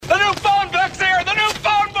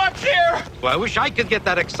I wish I could get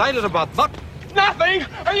that excited about butt. Nothing!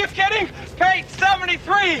 Are you kidding? Pate,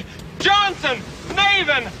 73! Johnson!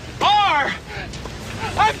 Maven! R!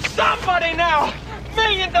 I'm somebody now!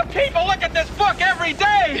 Millions of people look at this book every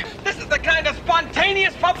day! This is the kind of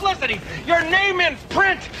spontaneous publicity, your name in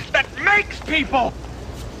print, that makes people!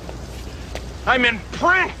 I'm in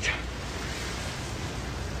print!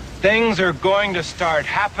 Things are going to start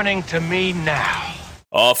happening to me now.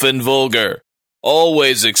 Often vulgar,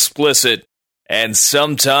 always explicit, and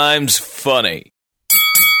sometimes funny.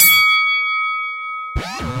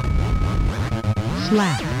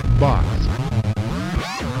 Slap box.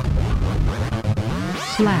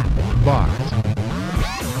 Slap box.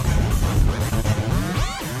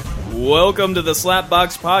 Welcome to the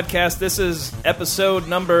Slapbox Podcast. This is episode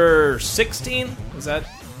number 16. Does that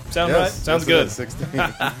sound right? Sounds good. 16.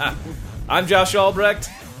 I'm Josh Albrecht.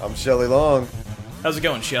 I'm Shelley Long. How's it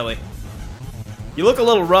going, Shelley? You look a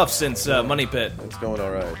little rough since Money Pit. It's going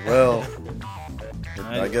all right. Well,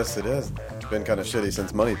 I guess it has been kind of shitty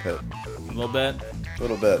since Money Pit. A little bit? A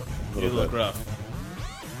little bit. You look rough.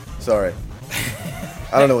 Sorry.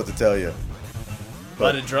 I don't know what to tell you. A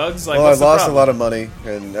lot of drugs? Well, I lost a lot of money,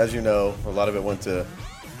 and as you know, a lot of it went to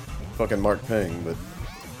fucking Mark Ping, but...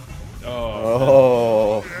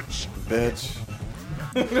 Oh, bitch.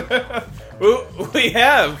 We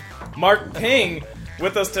have Mark Ping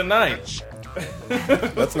with us tonight.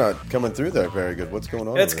 That's not coming through there very good. What's going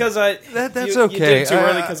on? It's because That's you okay. did it too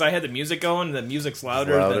early because I had the music going. The music's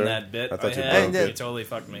louder than that bit I thought you had. broke it. You totally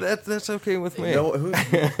fucked me. That's okay with me. No,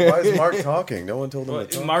 why is Mark talking? No one told him to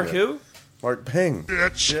talk. Mark yet. who? Mark Ping.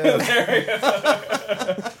 Bitch.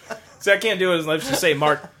 See, I can't do it. Let's just say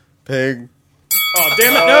Mark Ping. Oh,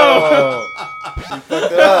 damn it, no! You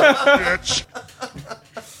fucked it up. Bitch.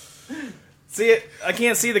 See it? I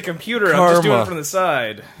can't see the computer. I'm just doing it from the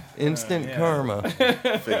side. Instant karma.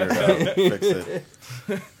 Figure it out. Fix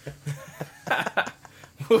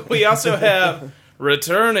it. We also have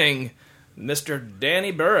returning Mr.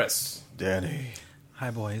 Danny Burris. Danny.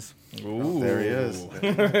 Hi, boys. Ooh. There he is.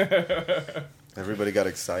 Everybody got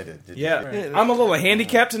excited. Yeah. I'm a little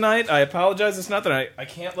handicapped tonight. I apologize. It's not that I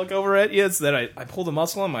can't look over at you. It's that I pulled a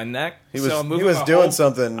muscle in my neck. He was, so I'm he was doing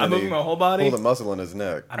something. I'm moving my whole body. Pulled a muscle in his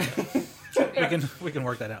neck. We can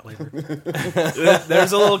work that out later.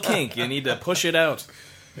 There's a little kink. You need to push it out.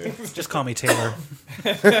 Just call me Taylor.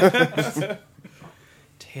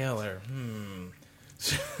 Taylor.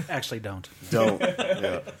 Actually, don't. Don't.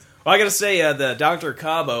 Yeah. Well, I got to say, the Dr.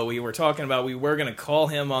 Cabo we were talking about, we were going to call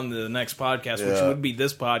him on the next podcast, which would be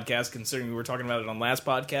this podcast, considering we were talking about it on last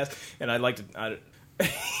podcast. And I'd like to...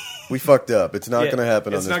 We fucked up. It's not going to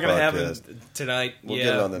happen on this podcast. It's not going to happen tonight. We'll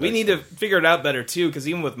get it on the we next need one. to figure it out better, too, because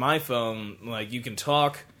even with my phone, like, you can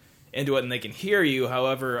talk into it and they can hear you.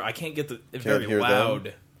 However, I can't get it very loud.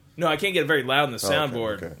 Them? No, I can't get it very loud in the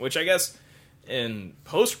soundboard, okay. which I guess in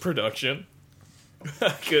post-production, I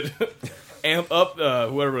could... amp up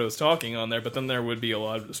whoever was talking on there, but then there would be a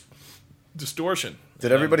lot of distortion.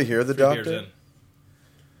 Did everybody hear the doctor?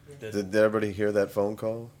 Did everybody hear that phone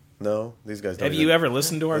call? No? These guys don't Have you ever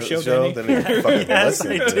listened to our show, Danny? They don't fucking Yes,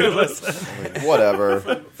 listen I to do it. listen. I mean,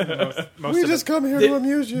 whatever. Most We of just it. come here to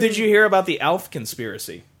amuse you. Did you hear about the ALF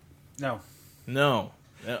conspiracy? No. No.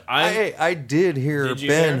 I did hear Did you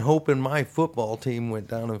Ben hear? hoping my football team went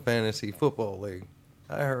down in fantasy football league.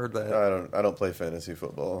 I heard that. I don't play fantasy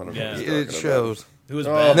football. I don't know Yeah. what you're It talking shows. Who is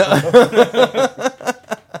Oh.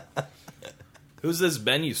 Ben? Who's this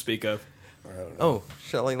Ben you speak of? Oh,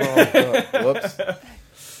 Shelley Long. about.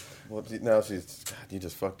 Whoops. Now she's... God, you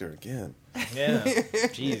just fucked her again. Yeah.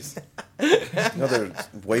 Jeez. Another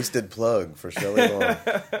wasted plug for Shelley Long.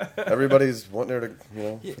 Everybody's wanting her to,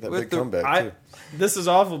 for that with big the- comeback, too. This is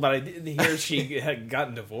awful, but I didn't hear she had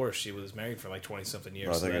gotten divorced. She was married for like 20-something years.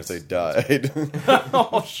 I was so going to say that's- died.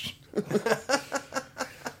 Oh,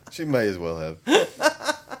 She may as well have.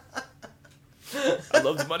 I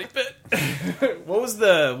love the Money Pit. What was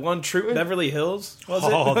the one Troop Beverly Hills? Was it?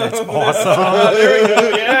 Oh, that's awesome. There we go.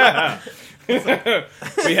 Yeah.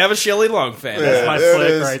 We have a Shelley Long fan. Yeah, My there it flick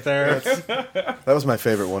is. right there. That was my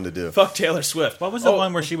favorite one to do. Fuck Taylor Swift. What was the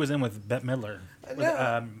one where she was in with Bette Midler?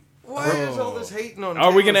 Why is all this hating on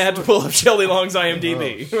Are we Taylor going to have to Swift? pull up Shelley Long's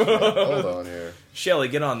IMDb? Hold on here. Shelley,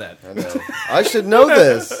 get on that. I know. I should know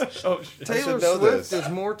this. Oh, Taylor know Swift this. is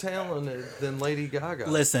more talented than Lady Gaga.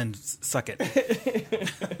 Listen, suck it.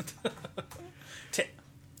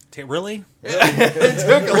 Really? It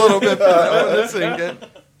took a little bit for that one to sink in.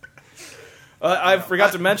 I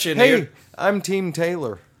forgot to mention. Hey, I'm Team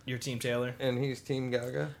Taylor, your Team Taylor. and he's Team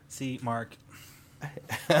Gaga. See, Mark.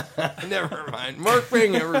 Never mind. Mark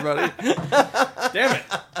Ping, everybody. Damn it.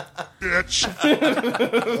 Oh,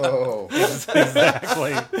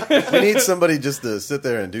 Exactly. we need somebody just to sit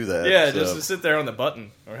there and do that. Yeah, so. just to sit there on the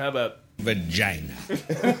button. Or how about... Vagina. That's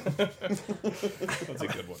a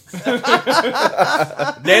good one.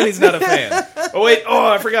 Danny's not a fan. Oh, wait. Oh,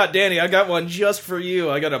 I forgot, Danny. I got one just for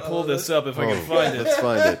you. I got to pull this up if I can find it. Let's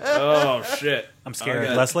find it. Oh, shit. I'm scared. I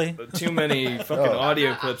got Leslie? Too many fucking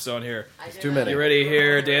audio clips on here. Too many. You ready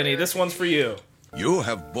here, Danny? This one's for you. You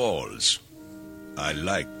have balls. I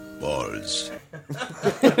like balls.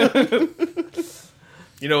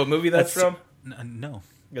 You know what movie that's from? No.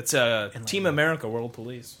 It's Team America World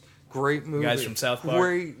Police. Great movie. Guys from South Park.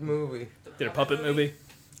 Great movie. Did a puppet movie?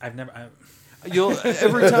 I've never Time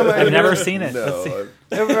I've never seen it. Let's see. No,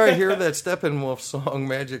 Whenever I hear that Steppenwolf song,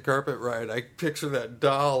 Magic Carpet Ride, I picture that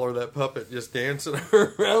doll or that puppet just dancing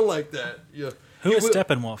around like that. Yeah. Who is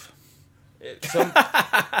Steppenwolf?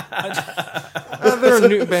 Their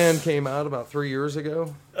new band came out about 3 years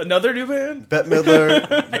ago. Another new band? Bette Midler,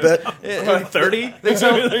 30?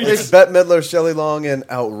 it's Bette Midler, Shelley Long, and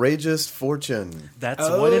Outrageous Fortune. That's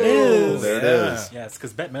what it is. There it Yeah. is. Yes,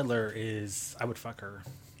 because Bette Midler is. I would fuck her.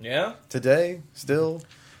 Yeah? Today, still.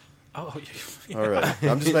 Oh, All right,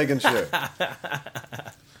 I'm just making sure.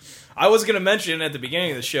 I was going to mention at the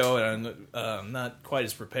beginning of the show, and I'm not quite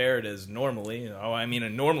as prepared as normally.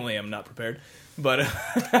 Normally I'm not prepared. But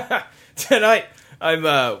tonight,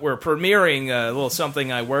 we're premiering a little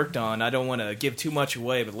something I worked on. I don't want to give too much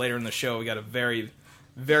away, but later in the show, we got a very,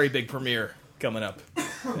 very big premiere coming up.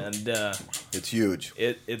 And It's huge.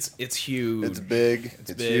 it's huge. It's big.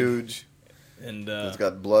 It's big. huge. And It's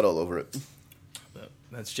got blood all over it.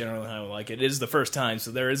 that's generally how I like it. It is the first time,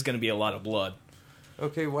 so there is going to be a lot of blood.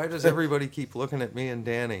 Okay, why does everybody keep looking at me and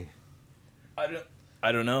Danny?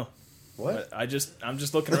 I don't know. What? I'm just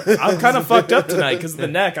looking around. I'm kind of fucked up tonight because of the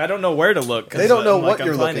neck. I don't know where to look. 'cause They don't know I'm what I'm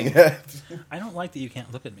you're finding- looking at. I don't like that you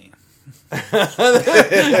can't look at me.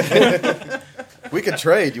 We could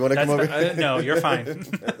trade. You want to come over That's here? no, you're fine.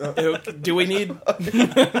 Do we need...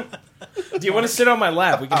 Do you want to sit on my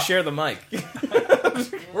lap? We can share the mic.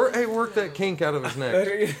 Work that kink out of his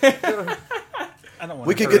neck. I don't want.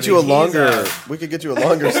 We could get you a longer. We could get you a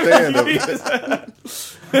longer stand.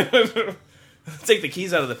 Take the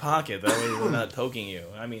keys out of the pocket. That way we're not poking you.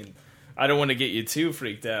 I mean, I don't want to get you too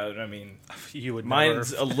freaked out. I mean, You would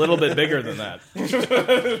mine's never. a little bit bigger than that.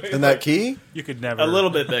 And that key? You could never. A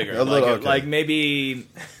little bit bigger. A little, okay. Like maybe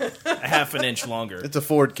a half an inch longer. It's a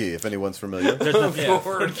Ford key, if anyone's familiar. There's nothing. Yeah,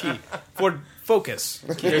 Ford key. Ford Focus.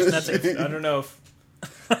 There's nothing. I don't know if...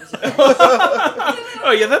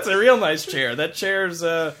 Oh, yeah, that's a real nice chair. That chair's,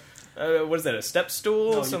 what is that, a step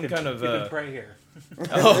stool? No, Some you kind could, of... You could pray here.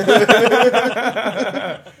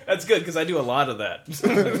 That's good, because I do a lot of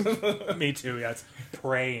that. Me too. Yes,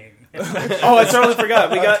 praying. Oh, I totally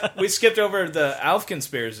forgot. We skipped over the Alf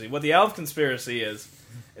conspiracy. What the Alf conspiracy is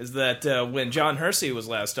that when John Hersey was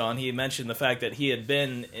last on, he mentioned the fact that he had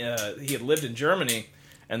lived in Germany,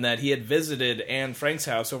 and that he had visited Anne Frank's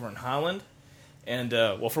house over in Holland. And,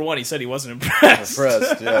 well, for one, he said he wasn't impressed.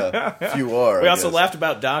 Impressed, yeah. Few are. We I also guess. laughed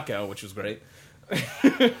about Dachau, which was great.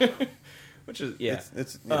 Which is, yeah.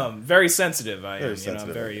 It's yeah, Very sensitive, I am. Very I'm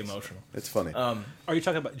sensitive, very I guess. emotional. it's funny. Are you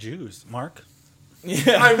talking about Jews, Mark?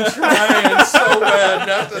 Yeah. I'm trying so bad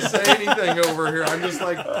not to say anything over here. I'm just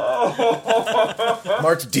like,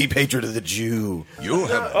 Mark's deep hatred of the Jew. You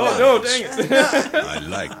have Oh, balls. no, dang it. I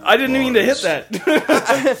like I didn't mean to hit balls.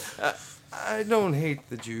 that. I don't hate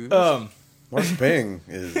the Jews. Mark Ping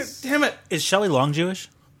is. Damn it. Is Shelley Long Jewish?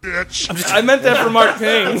 I meant that for Mark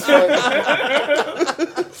Payne.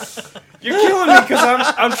 You're killing me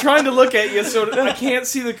because I'm trying to look at you so I can't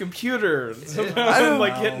see the computer. I'm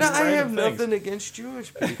like hitting no, I have random things. nothing against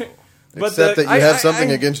Jewish people. But Except the- that you have I-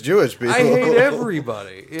 something I- against Jewish people. I hate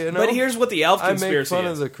everybody. You know. But here's what the Alf I make conspiracy fun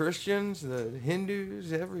is. of the Christians, the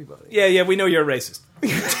Hindus, everybody. Yeah, we know you're a racist.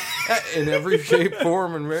 In every shape,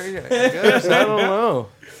 form, and way. I guess I don't know.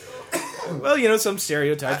 Well, some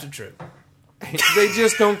stereotypes are true. They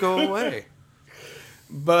just don't go away.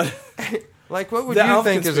 But Like, what would The you Alf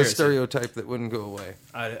think is a conspiracy. stereotype that wouldn't go away?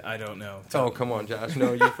 I don't know. Oh, come on, Josh.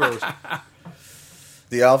 No, you first.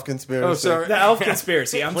 The Alf conspiracy. Oh, sorry. The Alf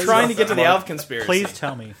conspiracy. I'm trying to get to the Alf conspiracy. Please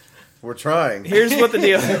tell me. We're trying. Here's what the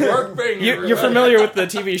deal is. You're familiar with the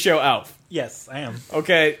TV show Alf. Yes, I am.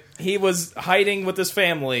 Okay, he was hiding with his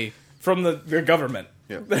family from the government.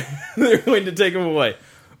 Yeah. They're going to take him away.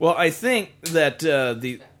 Well, I think that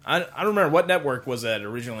I don't remember what network was that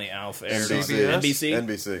originally Alf aired on. CBS? NBC?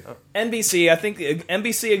 NBC. NBC, I think the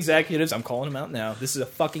NBC executives, I'm calling them out now. This is a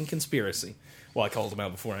fucking conspiracy. Well, I called them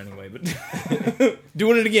out before anyway, but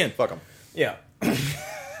doing it again. Fuck them. Yeah.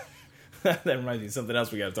 that reminds me of something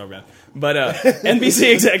else we got to talk about. But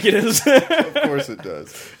NBC executives, Of course it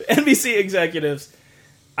does. NBC executives,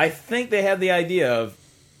 I think they had the idea of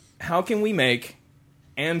how can we make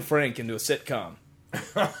Anne Frank into a sitcom?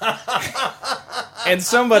 And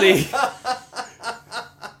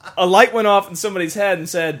a light went off in somebody's head and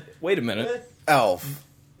said, "Wait a minute, Alf.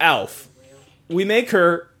 We make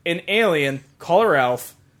her an alien, call her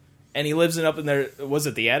Alf." And he lives up in there. Was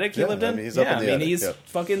it the attic he lived in? He's up in the attic. He's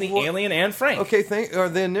fucking the alien Anne Frank. Okay,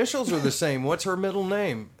 the initials are the same. What's her middle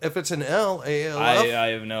name? If it's an L, A-L-F, I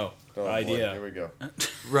have no Oh, boy, idea. here we go.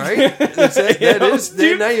 right? That is.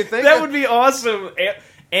 Dude, now you think that would be awesome.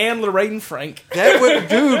 Anne Lorraine Frank. that would,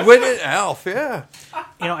 dude. Wouldn't it, Alf? Yeah.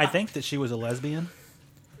 I think that she was a lesbian.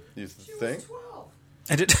 You think?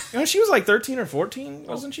 I did. No, she was like 13 or 14,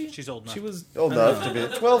 wasn't she? She's old enough. She was Old enough to be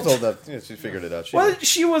 12's old enough. Yeah, she figured it out. Well,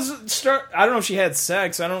 she was I don't know if she had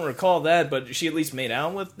sex. I don't recall that, but she at least made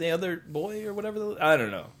out with the other boy or whatever. I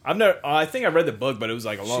don't know. I think I read the book, but it was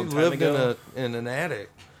like a long She time lived ago. in an attic.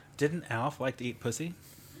 Didn't Alf like to eat pussy?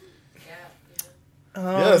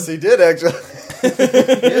 Yes, he did actually.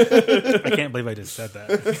 I can't believe I just said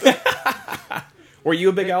that. Were you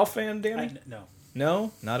a big Alf fan, Danny? No.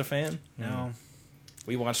 No, not a fan. No.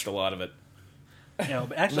 We watched a lot of it. No,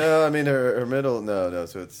 but actually, No, I mean her middle. No.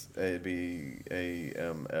 So it's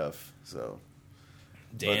A-B-A-M-F. So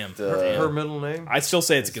Damn. But, Her middle name? I still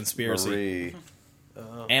say it's a conspiracy. Marie.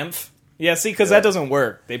 Amph? Yeah, see, because that doesn't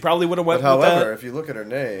work. They probably would have went But with however, that. if you look at her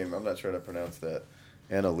name, I'm not sure how to pronounce that.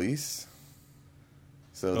 Annalise.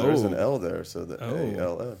 So there's an L there. So the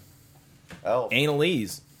A-L-F. Alf.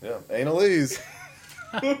 Annalise. Yeah, Annalise.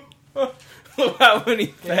 How many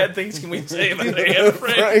bad things can we say about Anne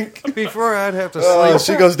Frank? Frank. Before I'd have to Oh,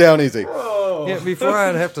 sleep. she goes down easy. Yeah, before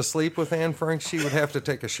I'd have to sleep with Anne Frank, she would have to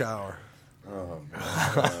take a shower.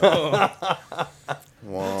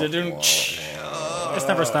 it's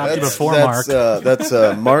never stopped you before, Mark. That's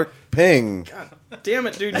Mark Ping. Damn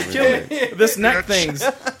it, dude, you killed me. This neck things.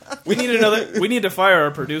 We need to fire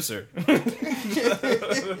our producer.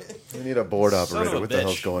 We need a board Son operator. of a What bitch. the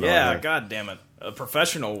hell's going yeah, on here? god damn it. A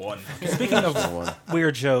professional one. Speaking of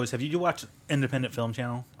weird shows, have you watched Independent Film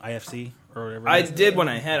Channel, IFC, or whatever? I it is? did when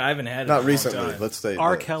I haven't had it Not in a recently. long time. Let's say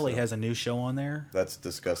R. that, Kelly so. has a new show on there That's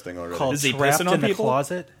disgusting already. called Is he Trapped pissing on in the people?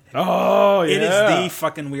 Closet. Oh, yeah. It is the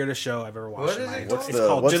fucking weirdest show I've ever watched. What is in my it life. called? It's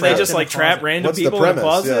called what's Did Trapped they just in like the trap Closet. random What's the people in the premise?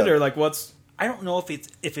 closet, Yeah. or like what's? I don't know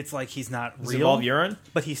if it's like he's not Does it real, involve urine?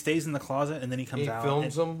 but he stays in the closet and then he comes He out.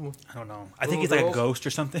 films and- them. I don't know. I Little think he's like a girls? ghost or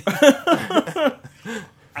something.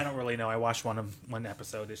 I don't really know. I watched one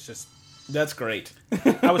episode. It's just That's great.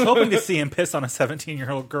 I was hoping to see him piss on a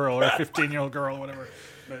 17-year-old girl or a 15-year-old girl, or whatever.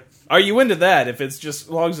 But Are you into that? If it's just as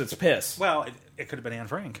long as it's piss. well, it could have been Anne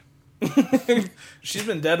Frank. She's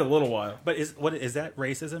been dead a little while. But is that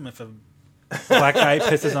racism if a black guy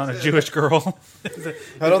pisses on a Jewish girl?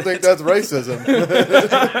 I don't think that's racism.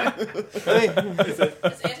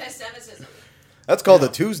 It's anti-Semitism. That's called a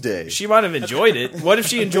Tuesday. She might have enjoyed it. What if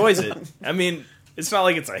she enjoys it? I mean, it's not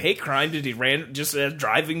like it's a hate crime. Did he just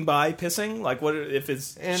driving by pissing? Like, what if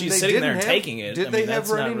it's And she's they sitting there didn't and have- taking it? Did I they mean, have that's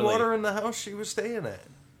not running really- water in the house she was staying at?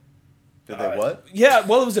 Did they what? Yeah,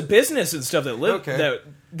 well, it was a business and stuff that lived Okay. that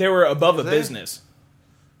they were above a They- business.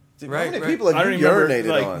 Right, How many right. people have I you don't remember, urinated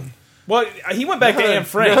like- on? Well, he went back to Anne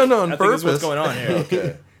Frank. No, on I think is what's purpose. going on here.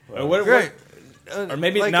 Okay. What- Right. Or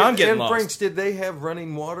maybe now I'm getting Anne lost. Frank's, did they have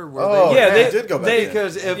running water? Where Oh, Yeah, they they- did go back. they- in.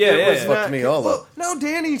 Because if Yeah, it yeah, was yeah. not, Fucked me all up. No,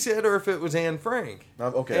 Danny said, or if it was Anne Frank.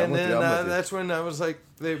 Okay, I'm And with you. then I'm with you. that's when I was like,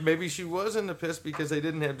 maybe she was in the piss because they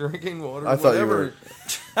didn't have drinking water. I thought you whatever.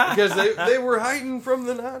 Because they were hiding from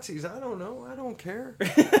the Nazis. I don't know. I don't care.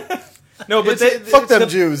 No, but Fuck them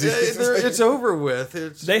Jews. It's over with.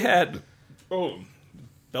 It's they had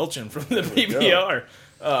Belgian from the PBR.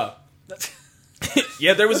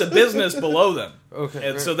 Yeah, there was a business below them. okay.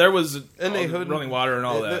 And right. so there was And they hood running water and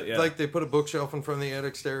all that. Yeah. Like they put a bookshelf in front of the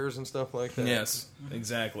attic stairs and stuff like that. Yes,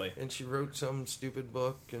 exactly. And she wrote some stupid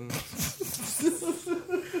book and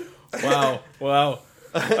Wow.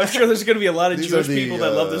 I'm sure there's going to be a lot of These Jewish are the, people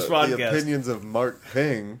that love this The podcast. opinions of Mark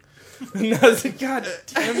Ping. God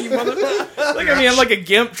damn you, mother! Look at me, I'm like a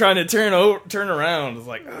gimp trying to turn around. It's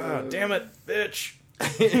like, oh, damn it, bitch.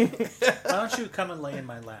 Why don't you come and lay in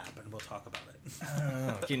my lap and we'll talk about it?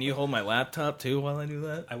 Can you hold my laptop too while I do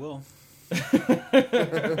that? I will.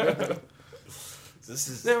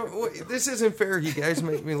 this isn't fair. You guys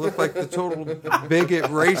make me look like the total bigot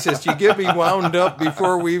racist. You get me wound up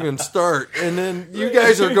before we even start, and then you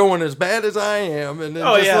guys are going as bad as I am, and then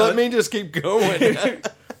let me just keep going.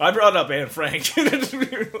 I brought up Anne Frank.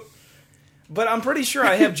 But I'm pretty sure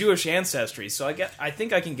I have Jewish ancestry, so I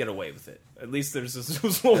think I can get away with it. At least there's a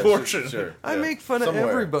small portion. Sure. I Yeah. make fun Somewhere. of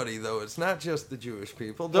everybody, though. It's not just the Jewish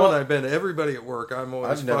people. Don't I, Ben? Everybody at work, I'm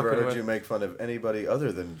always I've never fucking heard with. you make fun of anybody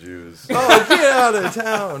other than Jews. Oh, get out of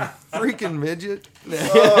town, freaking midget!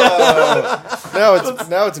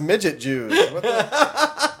 Now it's midget Jews. What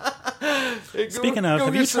the? Speaking of, go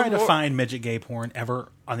have get you some tried to more. find midget gay porn ever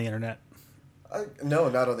on the internet? No,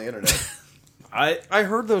 not on the internet. I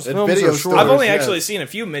heard those And films video are short. stores. I've only yeah. actually seen a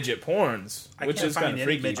few midget porns, I which can't is kind find of any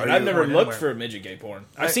freaky. midget But I've never porn looked anywhere. for midget gay porn.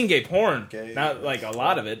 I've seen gay porn, Gay- not like a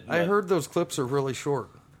lot of it. I but- heard those clips are really short.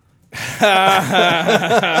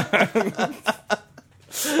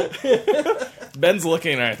 Ben's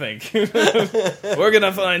looking. I think we're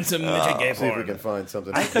gonna find some midget gay See if we porn. can find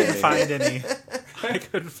something. I couldn't find any. I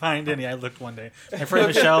couldn't find any. I looked one day. My friend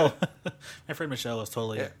Michelle. My friend Michelle was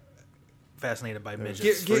totally fascinated by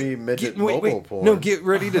midgets. Free midget wait, mobile porn. No, get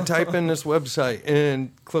ready to type in this website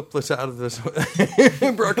and clip this out of this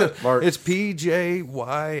broadcast. Mark. It's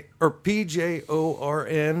PJY or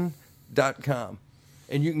PJORN.com.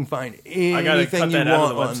 And you can find I gotta anything cut you that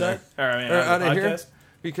out of want the on website. there. Or, I mean, Or out of the here. podcast?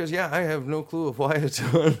 Because, I have no clue of why it's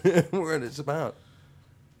on what it's about.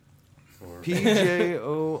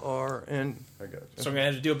 PJORN. I got you. So I'm gonna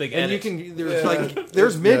have to do a big And edit. you can,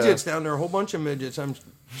 there's midgets down there, a whole bunch of midgets. I'm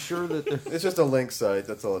sure that It's just a link site.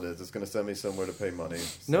 That's all it is. It's going to send me somewhere to pay money.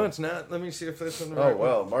 No, it's not. Let me see if that's on the Oh right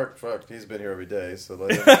well, Mark, fuck, he's been here every day, so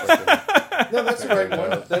let him fucking- No, that's the right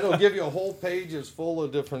one. That'll give you a whole page is full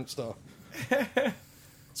of different stuff.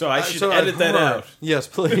 So I should So edit I've that heard. out. Yes,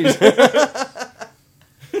 please.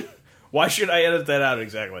 Why should I edit that out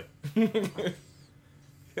exactly?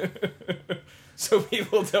 So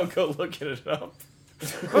people don't go looking it up.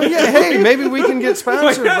 Oh yeah, hey, maybe we can get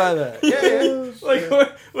sponsored by that. Yeah. Like,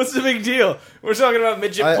 what's the big deal? We're talking about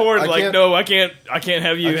midget I porn. Like, can't- no, I can't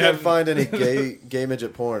have you I can't have. find any gay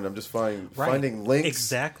midget porn. I'm just finding links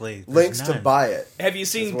Exactly. There's links to none. buy it. Have you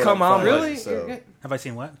That's seen what Cum I'm finding, Omelet? Really? So. Have I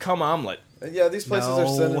seen what? Cum Omelet. Yeah, these places are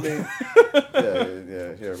No. sending me.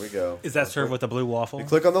 Yeah. Here we go. Is that served with a blue waffle?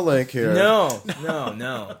 Click on the link here. No.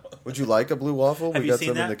 Would you like a blue waffle? Have We you got seen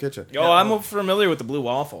some in that? the kitchen. Oh, I'm familiar with the blue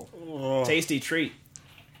waffle. Oh. Tasty treat.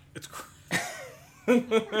 It's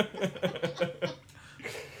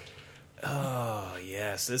Oh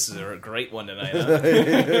yes, this is a great one tonight.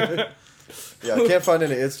 Huh? Yeah, I can't find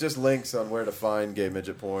any. It's just links on where to find gay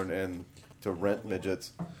midget porn and to rent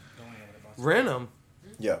midgets. Rent them.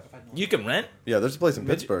 Yeah, You can rent? yeah. There's a place in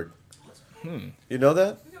Pittsburgh. You know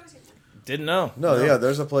that? Didn't know. No, yeah.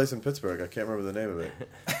 There's a place in Pittsburgh. I can't remember the name of it,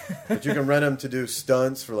 but you can rent them to do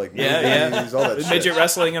stunts for like movies, Yeah. all that shit. Midget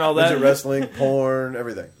wrestling and all that. Midget wrestling, porn,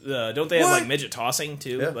 everything. Don't they have What? like midget tossing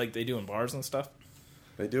too, Yeah. like they do in bars and stuff?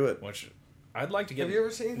 They do it. Which I'd like to get. Have you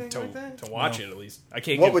ever seen anything to, like that? to watch it at least? I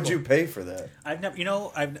can't. What get would you pay for that? I've never,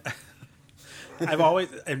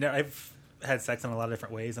 I've had sex in a lot of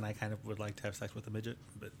different ways, and I kind of would like to have sex with a midget,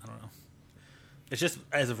 but I don't know. It's just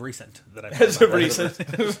as of recent that I've As of recent.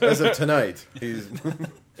 As of tonight, he's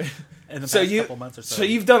in the So past you, couple months or so. so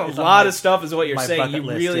you've done a It's on lot my- of stuff, is what you're my saying. bucket You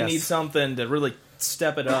list, really yes. need something to really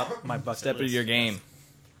step it up, My bucket step it list. your game.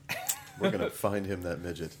 we're gonna find him that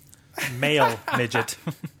midget. male midget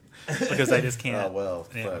because I just can't. Oh well,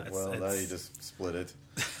 Yeah, fuck. it's- Well, now it's- you just split it.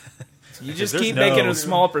 You just There's keep no- making a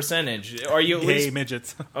small percentage. Are you at Gay least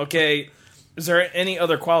midgets. okay? Is there any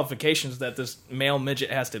other qualifications that this male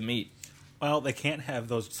midget has to meet? Well, they can't have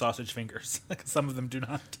those sausage fingers. Some of them do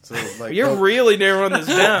not. So like, You're really narrowing this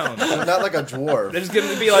down. not like a dwarf. There's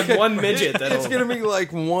going to be like one midget that'll. It's gonna be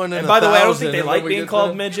like one. And by the way, I don't think they 1,000, like and when we being get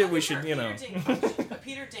called to- midget. We should, Peter Dinklage.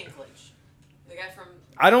 Peter Dinklage. The guy from...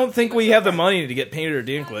 I don't think we have the money to get Peter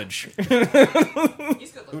Dinklage.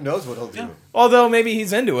 He's good Who looking. knows what he'll do? Although maybe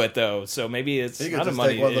he's into it though, so maybe it's He could not a just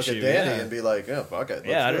money take one look issue. at Danny yeah. and be like, "Yeah, fuck it."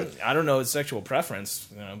 Yeah, let's do it." I don't know his sexual preference,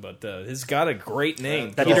 but he's got a great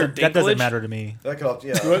name. That, Peter that doesn't Dinklage? matter to me. That could all.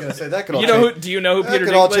 Yeah, I was gonna say that could all. You know change, do you know who that Peter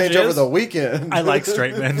could all Dinklage change is? over the weekend. I like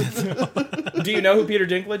straight men. Do you know who Peter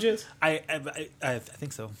Dinklage is? I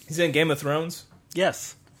think so. He's in Game of Thrones.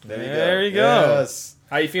 Yes. There you go. Yes.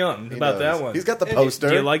 How you feeling He about knows. that one? He's got the poster.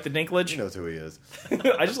 Do you like the He Dinklage? knows who he is.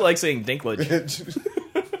 I just like saying Dinklage.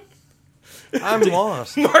 I'm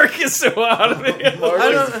lost. Mark is so out of it. Mark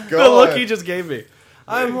is The gone. look he just gave me.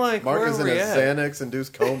 I'm like, Mark where is are in a we at?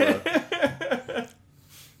 Xanax-induced coma.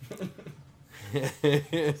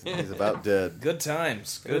 He's about dead. Good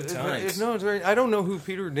times. Good times. No, it's very, I don't know who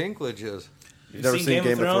Peter Dinklage is. You've never seen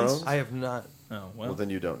Game of Thrones? I have not. Oh well. Well, then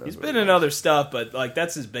you don't know. He's who been he in is. other stuff, but like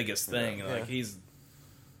that's his biggest thing. Yeah. Like he's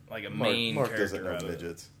like a Mark, main Mark character doesn't know out of it.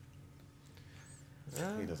 midgets.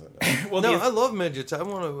 He doesn't know. Well, No, I love midgets. I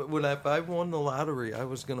want to. If I won the lottery, I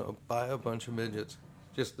was gonna buy a bunch of midgets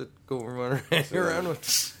just to go run around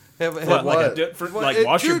with. what?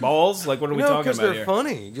 Wash your balls? Like, what are we talking because about they're here?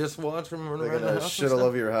 funny. Just watch them run They're around the gonna house. shit all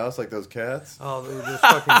over your house like those cats. Oh, they're just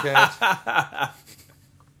fucking cats. I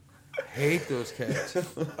hate those cats.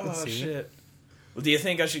 Oh shit. Well, do you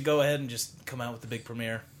think I should go ahead and just come out with the big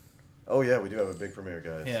premiere? Oh yeah, we do have a big premiere,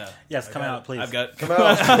 guys. Yeah. Yes, come out, please. I've got Come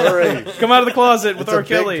out, hurry! come out of the closet with It's R. a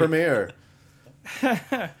Kelly. big premiere.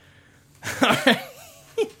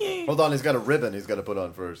 Hold on, he's got a ribbon he's got to put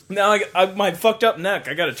on first. Now my fucked up neck.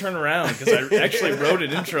 I got to turn around because I actually wrote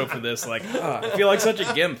an intro for this. Like, I feel like such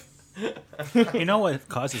a gimp. You know what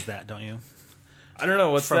causes that, don't you? I don't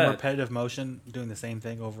know what's From that. repetitive motion, doing the same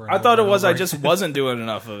thing over and I over. thought it and was over. I just wasn't doing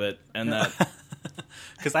enough of it, and that.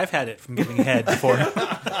 Because I've had it from giving head before.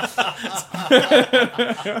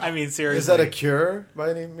 I mean, seriously. Is that a cure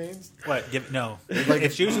by any means? What? No. Like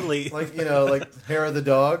It's usually... like like hair of the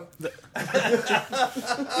dog. I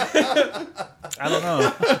don't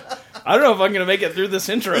know. I don't know if I'm gonna make it through this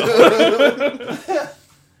intro.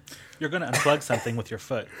 You're going to unplug something with your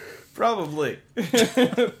foot. Probably.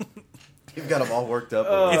 You've got them all worked up.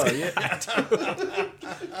 Oh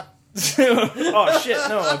shit!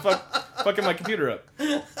 No, I'm fucking my computer up.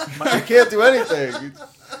 You can't do anything.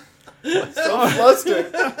 It's so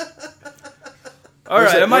flustered. All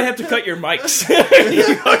right, that- I might have to cut your mics, you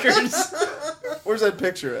fuckers. Where's that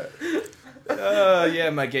picture at? Yeah,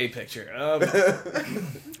 my gay picture.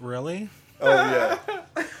 Really? Oh yeah.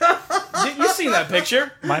 You seen that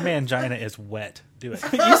picture? My mangina is wet. Do it.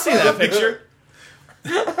 You seen that picture?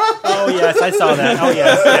 Oh, yes, I saw that. Oh,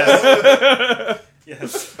 yes, yes.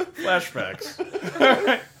 Yes. Flashbacks.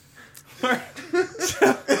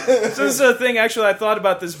 So this is a thing, actually, I thought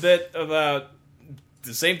about this bit about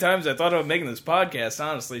the same time as I thought about making this podcast,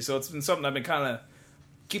 honestly. So it's been something I've been kind of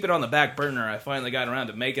keeping on the back burner. I finally got around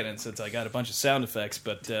to making it since I got a bunch of sound effects,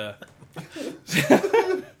 but...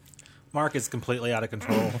 Mark is completely out of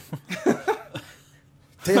control.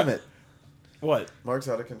 Damn it. What? Mark's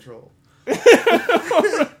out of control.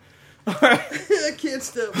 I can't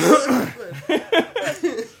stop.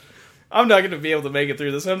 I'm not going to be able to make it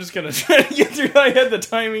through this. I'm just going to try to get through. I had the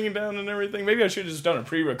timing down and everything. Maybe I should have just done a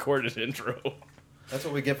pre-recorded intro. That's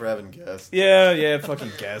what we get for having guests. Yeah,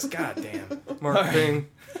 fucking guess. God damn. Mark Bing.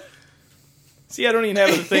 See, I don't even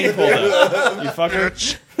have the thing pulled up. You fucker.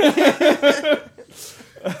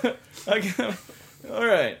 Okay. All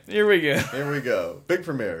right, here we go. Here we go. Big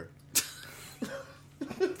premiere.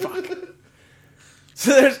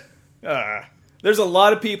 So there's a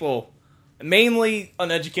lot of people, mainly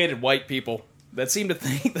uneducated white people, that seem to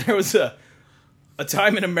think there was a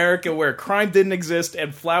time in America where crime didn't exist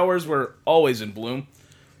and flowers were always in bloom.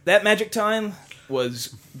 That magic time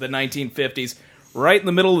was the 1950s, right in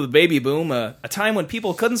the middle of the baby boom, a time when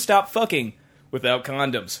people couldn't stop fucking without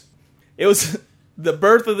condoms. It was the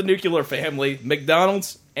birth of the nuclear family,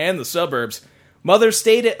 McDonald's, and the suburbs. Mothers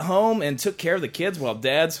stayed at home and took care of the kids while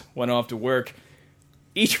dads went off to work.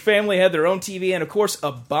 Each family had their own TV and, of course,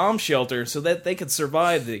 a bomb shelter so that they could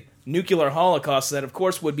survive the nuclear holocaust that, of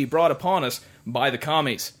course, would be brought upon us by the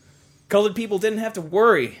commies. Colored people didn't have to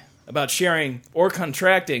worry about sharing or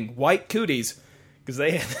contracting white cooties because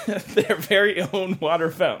they had their very own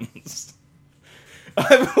water fountains.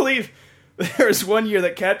 I believe there is one year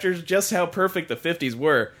that captures just how perfect the 50s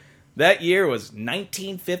were. That year was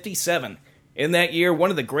 1957. In that year, one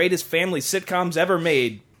of the greatest family sitcoms ever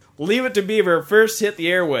made, Leave It to Beaver, first hit the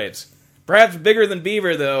airwaves. Perhaps bigger than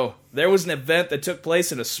Beaver, though, there was an event that took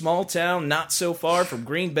place in a small town not so far from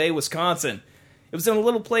Green Bay, Wisconsin. It was in a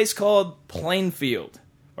little place called Plainfield,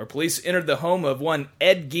 where police entered the home of one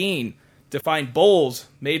Ed Gein to find bowls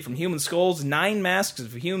made from human skulls, 9 masks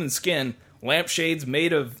of human skin, lampshades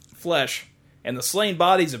made of flesh, and the slain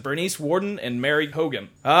bodies of Bernice Warden and Mary Hogan.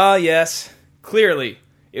 Ah, yes, clearly,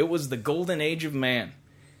 it was the golden age of man.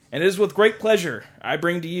 And it is with great pleasure I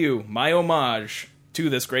bring to you my homage to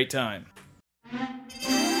this great time.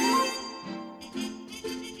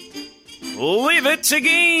 Leave It to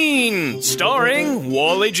Gein, starring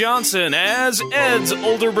Wally Johnson as Ed's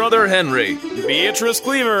older brother Henry, Beatrice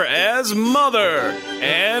Cleaver as Mother,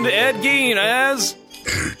 and Ed Gein as...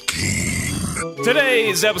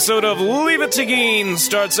 Today's episode of Leave It to Gein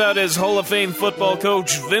starts out as Hall of Fame football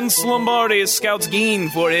coach Vince Lombardi scouts Gein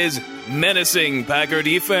for his menacing Packer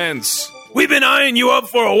defense. We've been eyeing you up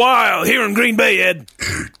for a while here in Green Bay, Ed.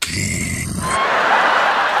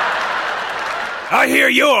 I hear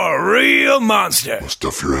you're a real monster.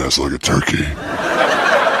 Stuff your ass like a turkey.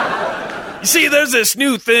 You see, there's this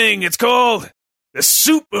new thing. It's called the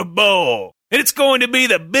Super Bowl. and it's going to be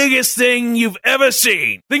the biggest thing you've ever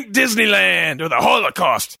seen. Think Disneyland or the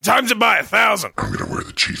Holocaust. Times it by 1,000. I'm gonna wear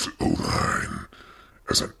the Chief O-line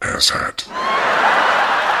as an asshat.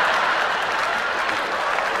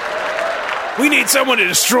 We need someone to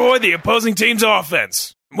destroy the opposing team's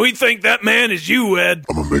offense. We think that man is you, Ed.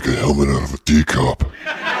 I'm gonna make a helmet out of a teacup.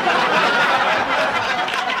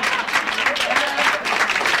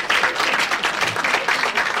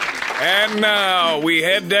 And now we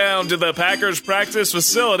head down to the Packers practice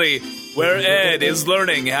facility where Ed is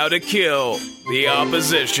learning how to kill the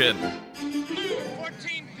opposition.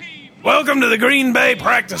 Welcome to the Green Bay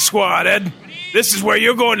practice squad, Ed. This is where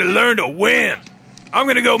you're going to learn to win. I'm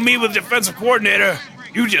going to go meet with the defensive coordinator.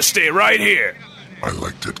 You just stay right here. I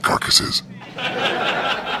like dead carcasses.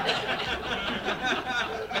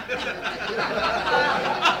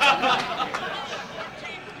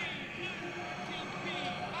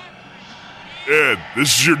 Ed,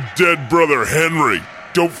 this is your dead brother, Henry.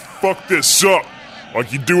 Don't fuck this up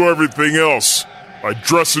like you do everything else by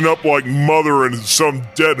dressing up like Mother in some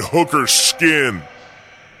dead hooker's skin.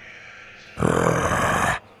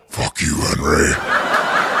 Fuck you, Henry.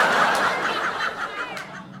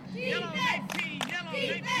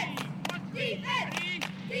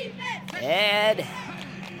 Ed,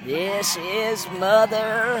 this is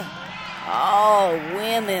Mother. All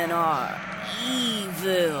women are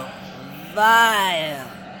evil, vile,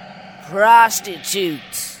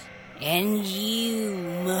 prostitutes, and you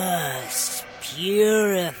must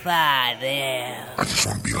purify them. I just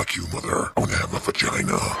want to be like you, Mother. I want to have a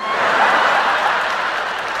vagina.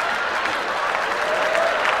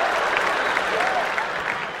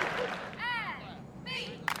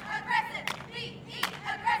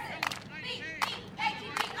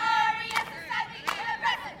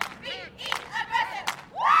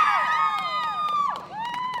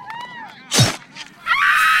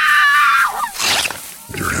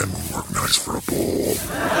 Your hand will work nice for a bowl.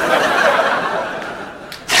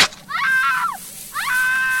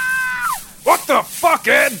 What the fuck,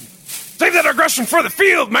 Ed? Save that aggression for the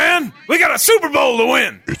field, man. We got a Super Bowl to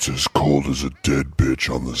win. It's as cold as a dead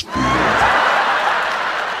bitch on this field.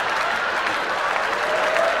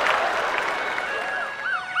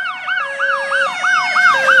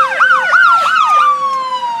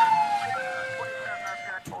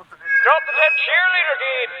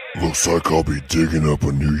 Looks like I'll be digging up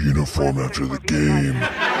a new uniform after the game.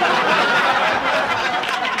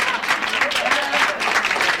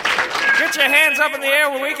 Get your hands up in the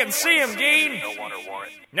air where we can see him, Dean.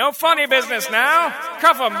 No funny business now.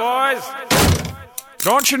 Cuff him, boys.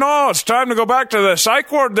 Don't you know it's time to go back to the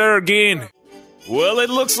psych ward there again? Well, it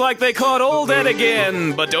looks like they caught old Ed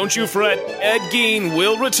again, but don't you fret. Ed Gein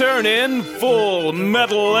will return in Full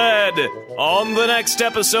Metal Ed on the next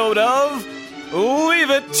episode of Leave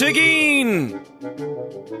It to Gein.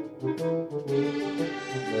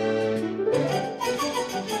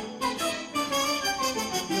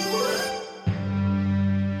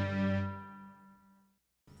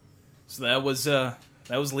 So that was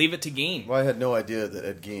Leave It to Gein. Well, I had no idea that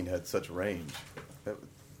Ed Gein had such range.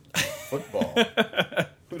 Football.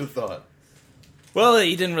 Who'd have thought? Well,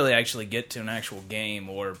 he didn't really actually get to an actual game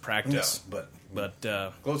or practice. No, but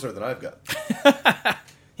closer than I've got.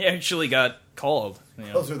 He actually got called. You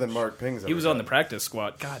know. Closer than Mark Ping's. He was on the practice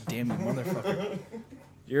squad. God damn you, motherfucker!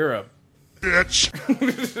 You're a bitch.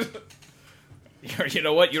 You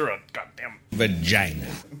know what? You're a goddamn vagina.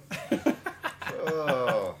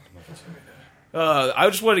 Oh. I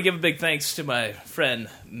just wanted to give a big thanks to my friend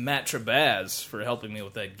Matt Trabaz for helping me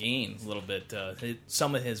with that gain a little bit.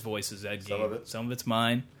 Some of his voice is Ed Gein, some of it's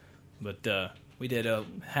mine, but we did a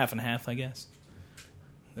half and half, I guess.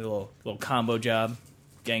 A little combo job,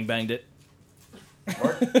 gang banged it.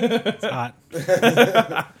 Mark? It's hot.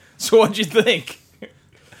 So what'd you think?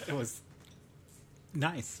 It was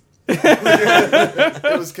nice.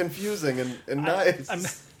 It was confusing and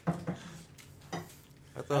nice.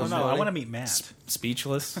 I don't know. I want to meet Matt.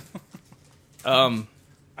 Speechless. I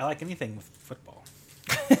like anything with football.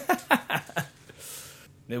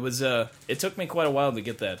 It was. It took me quite a while to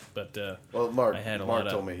get that, but well, Mark Mark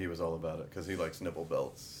told me he was all about it because he likes nipple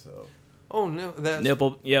belts. So. Oh no, that's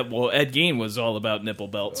nipple. Yeah, well, Ed Gein was all about nipple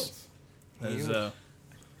belts. Into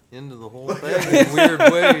the whole thing in weird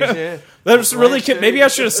ways. Yeah, that's really. Maybe I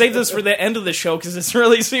should have saved this for the end of the show because this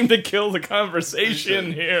really seemed to kill the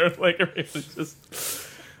conversation here. Like, it was just.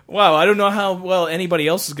 Wow, I don't know how well anybody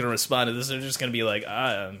else is going to respond to this. They're just going to be like,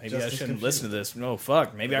 maybe just I shouldn't listen to this. No,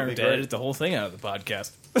 fuck. Maybe I have to edit the whole thing out of the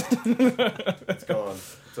podcast. It's gone.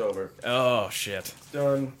 It's over. Oh, shit. It's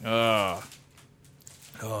done. Oh,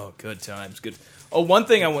 good times. Good. Oh, one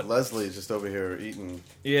thing I want. Leslie is just over here eating.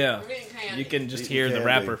 Yeah, We're eating candy. you can just Eating hear the candy.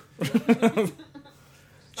 rapper.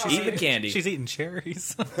 Eat the candy. She's eating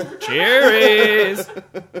cherries. Cherries.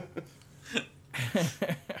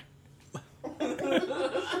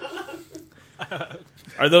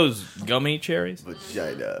 Are those gummy cherries?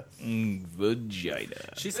 Vagina. Vagina.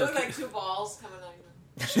 She's They so look like two balls coming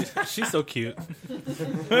out. she's so cute.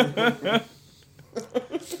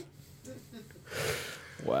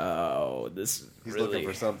 Wow, this He's really... looking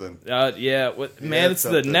for something. Yeah, He man, had it's the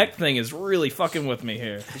something. neck thing is really fucking with me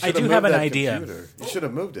here. You I should've do moved have an that idea. computer. You should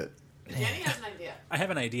have moved it. Danny has an idea. I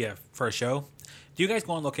have an idea for a show. Do you guys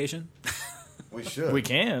go on location? We should. We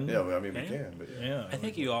can. Yeah, well, I mean, we Yeah. can. But yeah. Yeah. I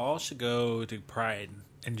think you all should go to Pride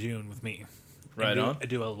in June with me. Right on.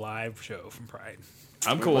 Do a live show from Pride.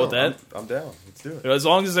 I'm cool with that. I'm down. Let's do it. As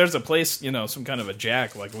long as there's a place, some kind of a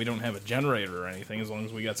jack, like we don't have a generator or anything, as long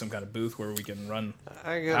as we got some kind of booth where we can run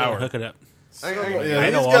I power. Hook it up. I I know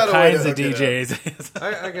he's all got a way to kinds of hook it up.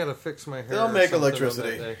 DJs. I gotta fix my hair. They'll or make something on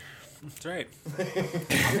electricity. that day. That's right.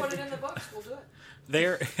 I'll put it in the books. We'll do it.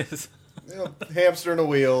 There is. Hamster in a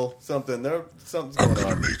wheel, something. Something's I'm going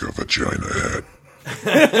gonna on. make a vagina hat.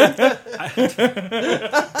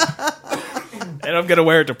 And I'm gonna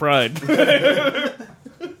wear it to Pride.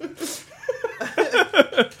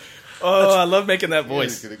 Oh, I love making that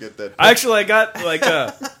voice. Gonna get that. Actually,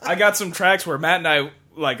 I got some tracks where Matt and I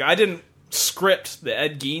didn't script the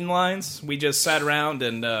Ed Gein lines. We just sat around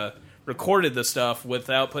and recorded the stuff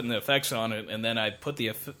without putting the effects on it, and then I put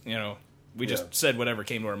we just said whatever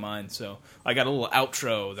came to our mind. So I got a little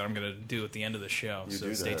outro that I'm gonna do at the end of the show. You So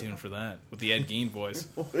do stay that. tuned for that with the Ed Gein voice.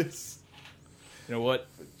 Voice. You know what?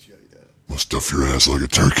 Well, stuff your ass like a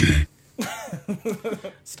turkey.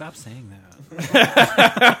 Stop saying that.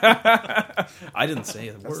 I didn't say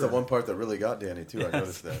the That's word. the one part that really got Danny too. I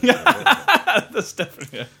noticed that. That's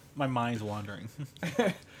definitely. My mind's wandering.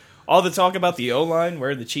 All the talk about the O line,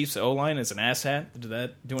 where the Chiefs O line is an ass hat. Did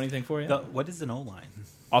that do anything for you? What is an O line?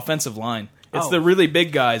 Offensive line. It's Oh. the really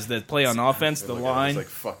big guys that play on offense. The Look at him, line, he's like,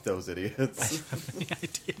 fuck those idiots.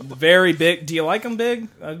 very big. Do you like them big?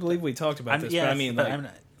 I believe we talked about this. Yeah, but I mean, like, I'm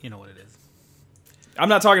not, you know what it is. I'm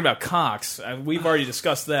not talking about Cox. We've already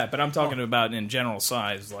discussed that, but I'm talking about in general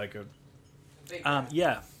size, like a.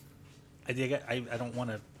 Yeah, I don't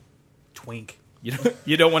want a twink.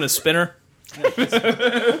 You don't want a spinner. Do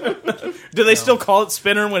they still call it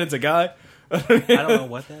spinner when it's a guy? I don't know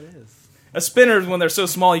what that is. A spinner is when they're so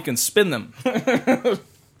small you can spin them. like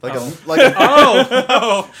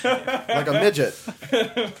a midget.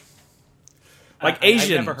 Like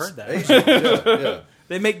Asians. I've never heard that. Asian, yeah.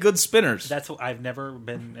 They make good spinners. That's what, I've never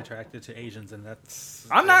been attracted to Asians, and that's.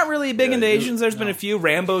 I'm not really big into Asians. There's been No. a few.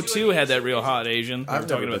 Rambo 2 had that real hot Asian. We were I've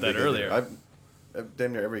talking never about that been big earlier. either.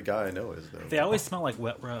 Damn near every guy I know is though. They always smell like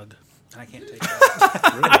wet rug. I can't take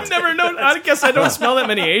that. I've never known. I guess I don't smell that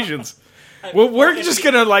many Asians. Well, we're just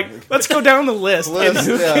gonna let's go down the list.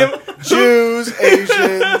 Jews,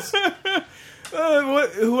 Asians.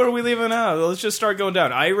 Who are we leaving out? Let's just start going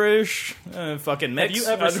down. Irish, fucking mix. Have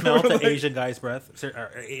you ever smelled the Asian guy's breath?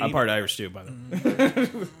 I'm part Irish too, by the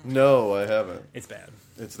way. No, I haven't. It's bad.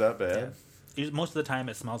 It's that bad. Most of the time,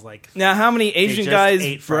 it smells like. Now, how many Asian just guys'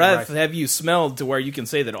 ate fried breath rice. have you smelled to where you can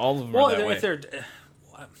say that all of them Well, are that way? if they're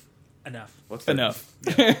enough. What's that? Enough.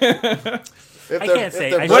 If I they're- can't if say.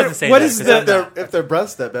 they're I breath- shouldn't say what that. is 'cause the- I'm not- If their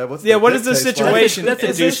breath's that bad, what's Yeah, their what dick is the taste like? situation? That's a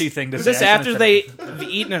Is this- douchey thing to Is say. this I after shouldn't they have have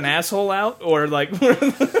eaten an asshole out, or like?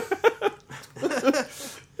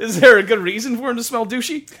 Is there a good reason for him to smell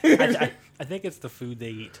douchey? I think it's the food they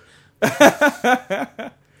eat.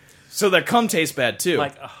 So their cum tastes bad too.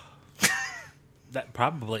 Like that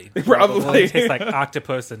probably Probably. tastes like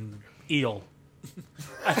octopus and eel.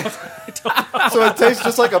 So it tastes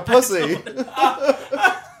just like a pussy.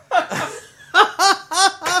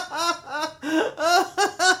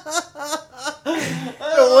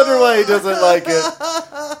 No wonder why he doesn't like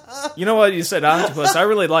it. You know what? You said octopus. I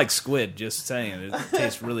really like squid. Just saying, it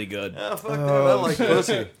tastes really good. Oh, fuck that. I like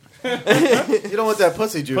pussy. You don't want that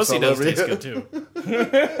pussy juice Pussy all does over taste you. good too.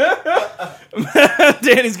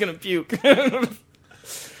 Danny's gonna puke.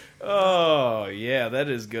 Oh yeah, that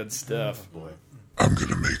is good stuff. Boy. I'm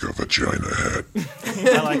gonna make a vagina hat.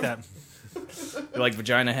 I like that. You like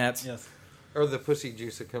vagina hats? Yes. Or the pussy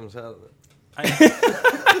juice that comes out of it.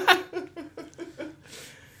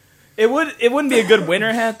 It wouldn't be a good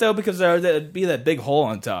winter hat though, because there'd be that big hole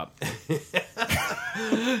on top. And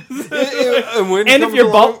if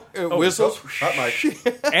you're bald, it whistles. Hot mic.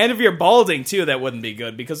 and if you're balding too, that wouldn't be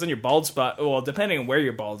good, because then your bald spot. Well, depending on where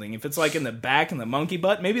you're balding, if it's like in the back and the monkey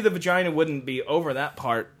butt, maybe the vagina wouldn't be over that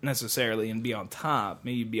part necessarily and be on top.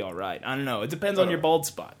 Maybe you'd be all right. I don't know. It depends on your bald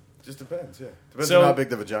spot. Just depends, yeah. Depends So on how big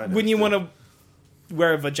the vagina is. when you too. want to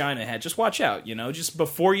wear a vagina hat, just watch out. Just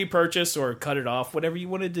before you purchase or cut it off, whatever you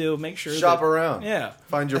want to do, make sure Shop around. Yeah,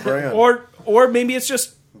 Find your brand. or maybe it's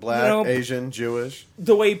just Black, Asian, Jewish.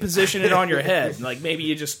 the way you position it on your head. Like maybe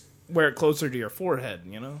you just wear it closer to your forehead.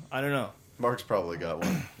 I don't know. Mark's probably got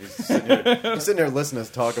one. He's sitting here listening to us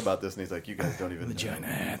talk about this, and he's like, "You guys don't even vagina know.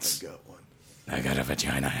 hats. I got one. I got a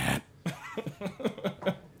vagina hat."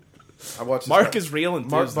 I watched. Mark is real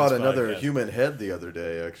enthused. Mark bought this another podcast. human head the other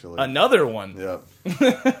day. Actually, Another one. Yeah.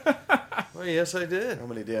 Well, yes, I did. How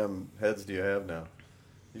many damn heads do you have now?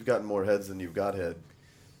 You've gotten more heads than you've got head.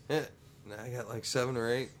 Yeah, I got like 7 or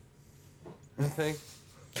 8, I think.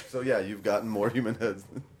 So yeah, you've gotten more human heads.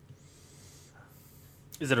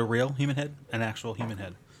 Is it a real human head? An actual human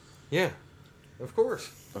head? Yeah, of course.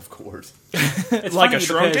 Of course. It's Like funny a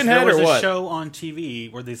shrunken because head there was or a what? show on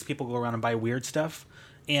TV where these people go around and buy weird stuff,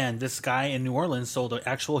 and this guy in New Orleans sold an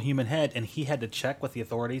actual human head, and he had to check with the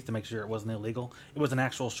authorities to make sure it wasn't illegal. It was an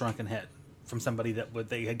actual shrunken head from somebody that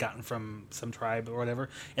they had gotten from some tribe or whatever,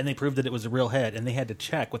 and they proved that it was a real head, and they had to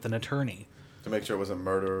check with an attorney To make sure it wasn't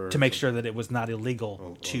murder. to make sure that it was not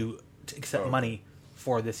illegal to accept money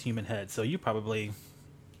for this human head. So you probably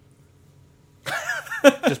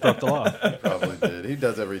just broke the law. He probably did. He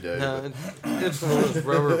does every day. No, it's one of those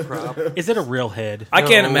rubber prop. Is it a real head? I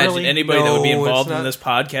can't No, imagine really? anybody that would be No, involved it's in not. this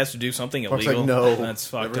podcast to do something Mark's illegal. like, no. That's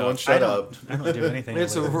fucked Everyone up. shut up. I don't do anything.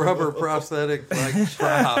 It's a illegal. rubber prosthetic like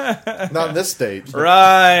prop. Not in this state.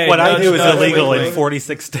 Right. What I Nudge, do is nudge, illegal wink, in wink.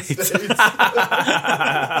 46 states.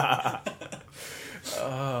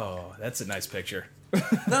 Oh, that's a nice picture.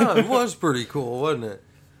 No, it was pretty cool, wasn't it?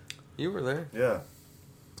 You were there. Yeah.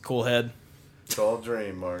 Cool head. It's all a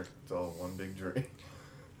dream, Mark. It's all one big dream.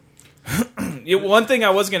 One thing I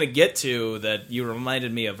was going to get to that you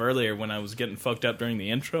reminded me of earlier when I was getting fucked up during the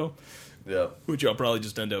intro, Yeah. which I'll probably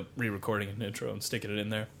just end up re-recording an intro and sticking it in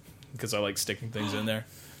there because I like sticking things in there.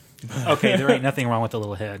 Okay, there ain't nothing wrong with the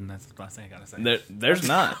little head, and that's the last thing I gotta say. There's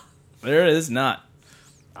not. There is not.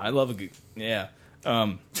 I love a good... Yeah.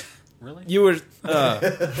 Really? You were...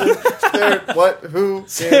 There, what? Who?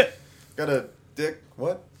 Got a dick?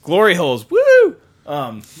 What? Glory holes. Woo!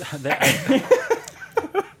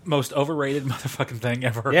 Most overrated motherfucking thing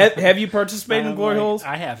ever. Yeah, have you participated in glory holes?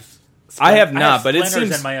 I have. I have not, but it splinters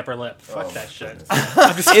seems... in my upper lip. Fuck that shit.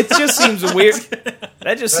 It just seems weird.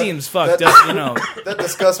 That just seems fucked up, That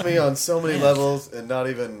disgusts me on so many levels, and not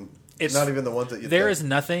even the ones that you There think. is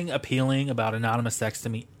nothing appealing about anonymous sex to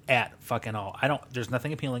me at fucking all. There's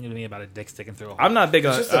nothing appealing to me about a dick sticking through a hole. I'm not big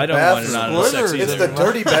on... It's just the I don't want bathroom. anonymous sex It's either. the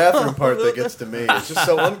dirty bathroom part that gets to me. It's just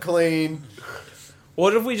so unclean.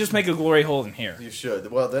 What if we just make a glory hole in here? You should.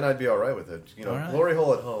 Well, then I'd be all right with it. All right. Glory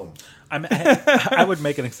hole at home. I would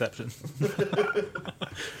make an exception.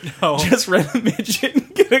 No. Just rent a midget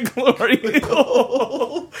and get a glory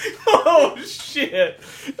hole. Oh, shit.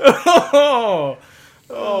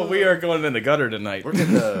 Oh, we are going in the gutter tonight. We're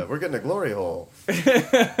getting a glory hole.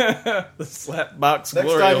 The slap box Next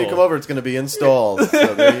glory time hole. you come over, it's going to be installed.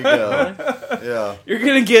 So there you go. Yeah. You're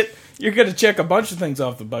gonna check a bunch of things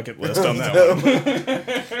off the bucket list on that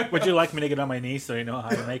one. Would you like me to get on my knees so you know how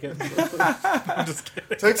to make it? I'm just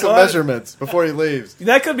kidding. Take some measurements before he leaves.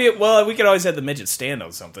 That could be... Well, we could always have the midget stand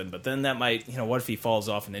on something, but then that might... what if he falls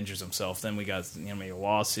off and injures himself? Then we got maybe a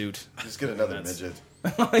lawsuit. Just get another midget.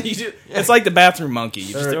 It's like the bathroom monkey.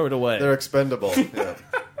 You just throw it away. They're expendable. Yeah.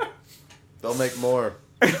 They'll make more.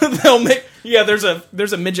 They'll make... Yeah, there's a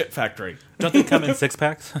midget factory. Don't they come in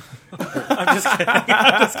 6-packs? I'm just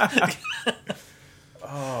kidding.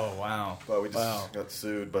 Oh, wow. Well, we just got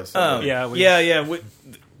sued by somebody.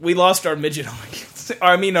 We lost our midget audience.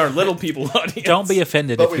 Our little people audience. Don't be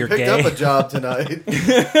offended But if we you're picked gay. up a job tonight.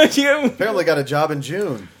 Apparently got a job in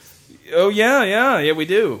June. Oh, yeah, we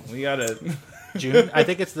do. We got a... June? I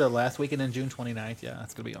think it's the last weekend in June 29th. Yeah,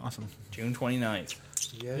 that's going to be awesome. June 29th.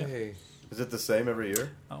 Yay. Yeah. Is it the same every year?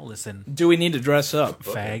 Oh, listen. Do we need to dress up?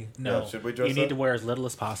 Fag. No. Yeah, should we dress You need up? to wear as little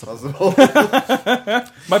as possible.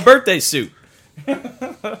 My birthday suit.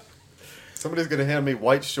 Somebody's going to hand me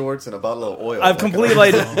white shorts and a bottle of oil. I've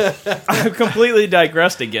completely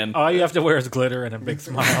digressed again. All you have to wear is glitter and a big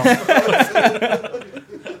smile.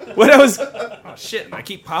 Oh, shit. I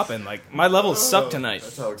keep popping. Like, my levels suck tonight.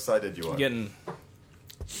 That's how excited you are.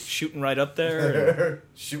 Shooting right up there.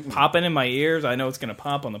 Shooting. Popping in my ears. I know it's going to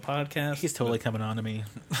pop on the podcast. He's totally coming on to me.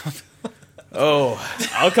 Oh,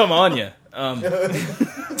 I'll come on you. You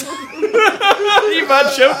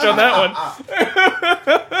about choked on that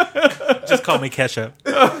one. Just call me ketchup.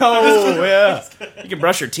 Oh, yeah. You can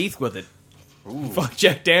brush your teeth with it. Ooh. Fuck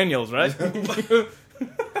Jack Daniels, right?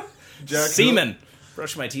 Jack semen.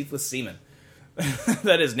 Brush my teeth with semen.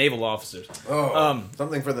 That is naval officers. Oh,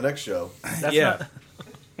 something for the next show. Yeah.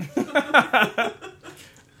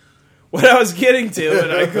 What I was getting to,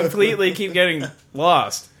 and I completely keep getting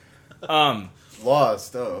lost.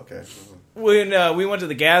 Lost. Oh, okay. When we went to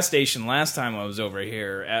the gas station last time I was over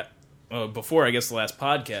here before I guess the last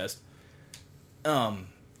podcast,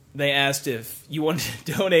 they asked if you wanted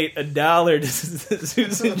to donate $1 to the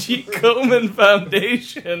Susan G. Komen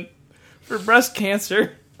Foundation for breast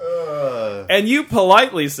cancer, and you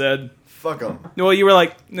politely said, "Fuck them." Well, you were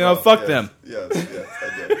like, "No, fuck them." Yes,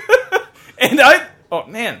 I did. And oh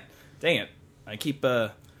man, dang it! I keep.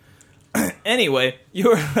 Anyway, you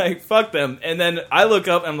were like, "Fuck them," and then I look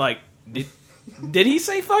up and I'm like, Did he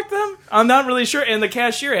say fuck them? I'm not really sure. And the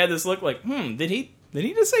cashier had this look like, did he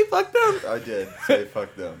just say fuck them? I did say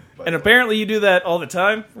fuck them. And apparently you do that all the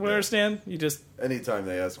time, from what I understand. You just... Anytime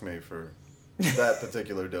they ask me for that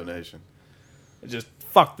particular donation. Just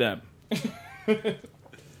fuck them.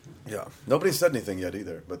 Yeah. Nobody said anything yet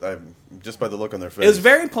either, but I'm just by the look on their face. It was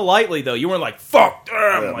very politely, though. You weren't like, fuck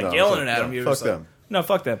them, yelling at him. No, fuck them. No,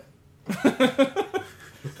 fuck them.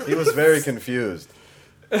 He was very confused.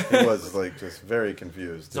 He was just very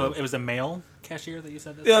confused. So it was a male cashier that you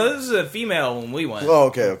said this? Yeah, this is a female when we went. Oh,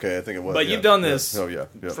 okay, I think it was. But you've done this. Oh, yeah.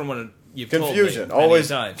 From what you've confusion, told me always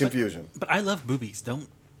times. confusion. But I love boobies. Don't.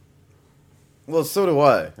 Well, so do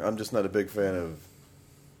I. I'm just not a big fan of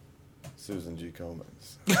Susan G.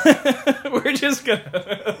 Komen's. We're just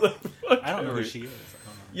gonna. I don't know who she is.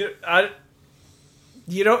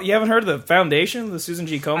 You haven't heard of the foundation, the Susan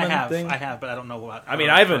G. Komen thing? I have, but I don't know what. I mean,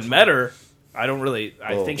 I haven't met her. I don't really.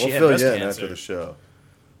 I think she had breast cancer. After the show.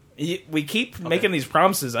 We keep making these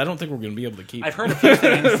promises. I don't think we're going to be able to keep. I've heard a few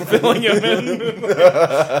things. Filling them in.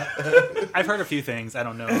 I've heard a few things. I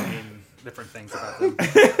don't know. I mean, different things about them.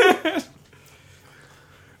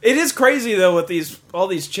 It is crazy though with all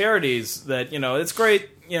these charities that it's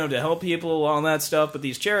great to help people, all that stuff. But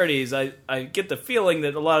these charities, I get the feeling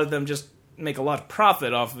that a lot of them just make a lot of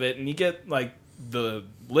profit off of it, and you get like the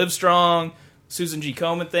Live Strong, Susan G.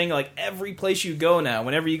 Komen thing. Like every place you go now,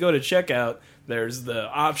 whenever you go to checkout, there's the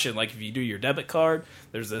option. Like if you do your debit card,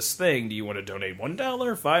 there's this thing. Do you want to donate $1,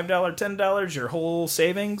 $5, $10, your whole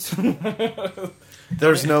savings?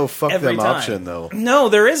 There's no fuck them time. option though. No,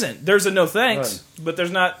 there isn't. There's a no thanks, but there's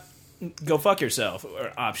not go fuck yourself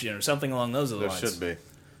or option or something along those lines. There should be.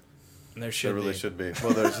 There should. There really should be.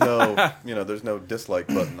 Well, there's no there's no dislike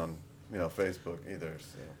button on Facebook either.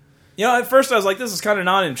 So. At first I was like, this is kind of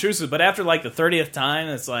non-intrusive, but after like the 30th time,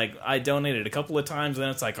 it's like I donated a couple of times, and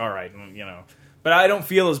then it's like, all right, But I don't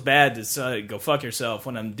feel as bad to say, go fuck yourself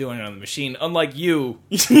when I'm doing it on the machine. Unlike you,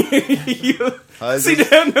 you seem to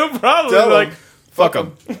have no problem. Like, fuck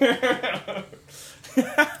them.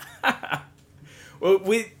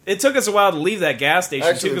 Well, it took us a while to leave that gas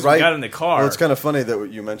station too because we got in the car. Well, it's kind of funny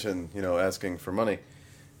that you mentioned, asking for money.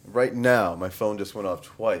 Right now, my phone just went off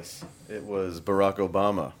twice. It was Barack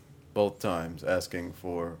Obama, both times, asking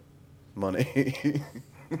for money.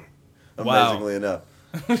 Amazingly enough.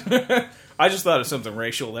 I just thought of something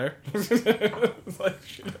racial there. The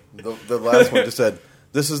last one just said,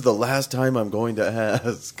 "This is the last time I'm going to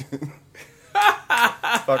ask."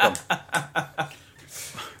 Fuck him.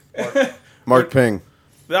 Mark Ping.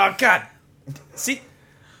 Oh, God. See,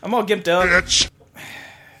 I'm all gimped up. Bitch.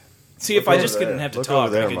 See, if I just didn't have to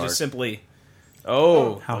talk, I could just simply...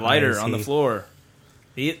 Oh, a lighter on the floor.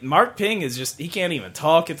 Mark Ping is just... He can't even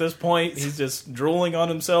talk at this point. He's just drooling on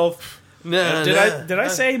himself. Did I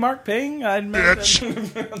say Mark Ping? Bitch.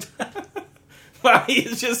 Wow,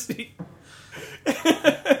 he's just...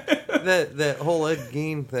 That whole Ed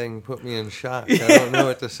Gein thing put me in shock. I don't know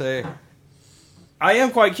what to say. I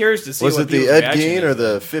am quite curious to see Was what it the people's Ed reaction Gein is. or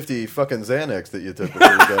the 50 fucking Xanax that you took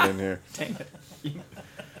before you got in here? Dang it.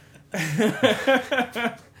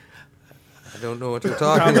 I don't know what you're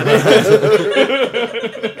talking about.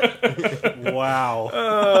 Wow.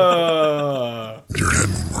 Your head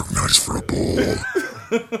would work nice for a bowl.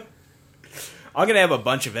 I'm going to have a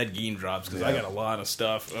bunch of Ed Gein drops because I got a lot of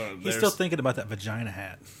stuff. He's still thinking about that vagina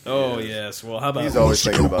hat. Oh, yes. Well, how about... He's always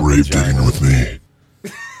thinking about grave digging with me.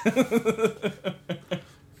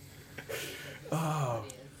 Oh.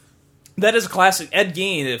 That is a classic Ed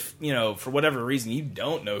Gein. If for whatever reason you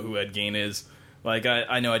don't know who Ed Gein is, like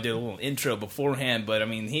I know I did a little intro beforehand, but I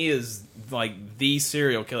mean he is like the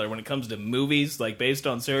serial killer when it comes to movies, like based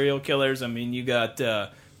on serial killers. I mean you got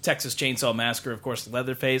Texas Chainsaw Massacre, of course,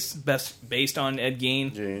 Leatherface, based on Ed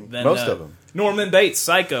Gein. Then, most of them. Norman Bates,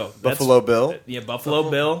 Psycho, Buffalo Bill. Yeah, Buffalo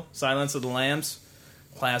Bill, Silence of the Lambs.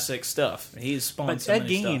 classic stuff. He's spawned But so Ed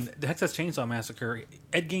many Gein, stuff. the Texas Chainsaw Massacre,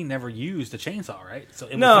 Ed Gein never used a chainsaw, right? So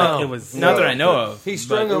it No, was like, it was not that I know of. He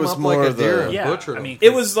strung but him it was up more like a deer and Yeah, butchered I him. mean,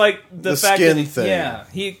 It was like the fact skin that thing. Yeah,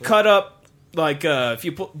 he cut up like if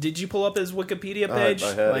you did you pull up his Wikipedia page?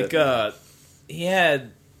 I had like it. he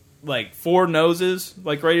had like 4 noses,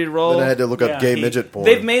 like ready to roll. Then I had to look up gay midget porn.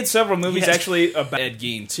 They've made several movies Yeah. actually about Ed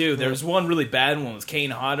Gein too. There's one really bad one with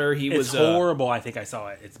Kane Hodder. He it's was horrible. I think I saw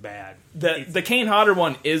it. It's bad. the Kane Hodder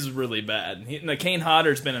one is really bad. The Kane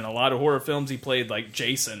Hodder's been in a lot of horror films. He played like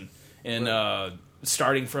Jason in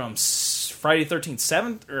starting from Friday 13th,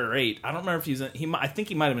 7th or 8. I don't remember if he's in. I think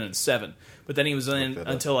he might have been in 7, but then he was in that up.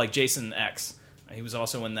 until like Jason X. He was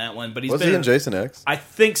also in that one. But he's Was been he in Jason X? I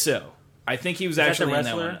think so. I think he was that the actually in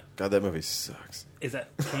that wrestler? one. God, that movie sucks. Is that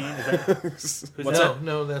Kane? Is that, who's What's that?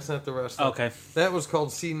 No, that's not the wrestler. Okay, That was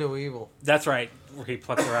called See No Evil. that's right. Where he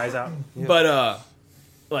plucks their eyes out. But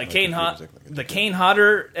like the Kane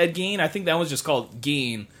Hodder Ed Gein, I think that one's just called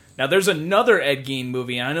Gein. Now there's another Ed Gein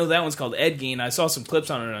movie, and I know that one's called Ed Gein. I saw some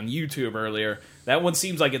clips on it on YouTube earlier. That one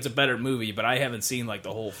seems like it's a better movie, but I haven't seen like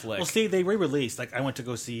the whole flick. Well, see, they re-released. Like, I went to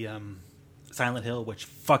go see Silent Hill, which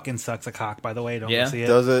fucking sucks a cock, by the way. Don't go see it.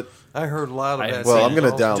 Does it? I heard a lot of that. Well, I'm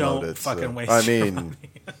going to Don't download Don't it. fucking so. waste I your mean,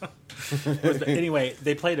 Anyway,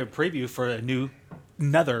 they played a preview for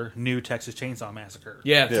another new Texas Chainsaw Massacre.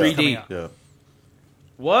 Yeah, It's coming 3D. out. yeah.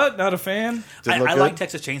 What? Not a fan? Did it look I good? like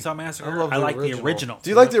Texas Chainsaw Massacre. I love I the like the original. original. Do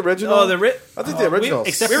you like the original? Oh, I think the original.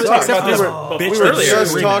 except we were for- talking except about for this this before bitch We were earlier.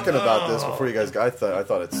 just screaming. talking about this before you guys. I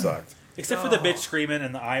thought it sucked. Except for the bitch screaming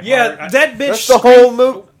and the eye Yeah, part. that bitch. That's the whole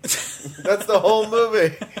movie. That's the whole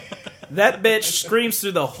movie. That bitch screams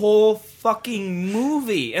through the whole fucking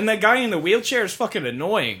movie, and that guy in the wheelchair is fucking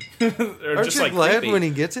annoying. Or Aren't just you like glad creepy. when he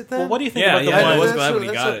gets it then? Well, what do you think Yeah, about the yeah, I one? was That's glad what- when he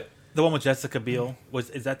that's got what- it. The one with Jessica Biel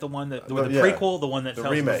is that the one that the Yeah. prequel, the one that The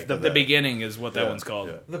tells remake. The beginning is what that one's called.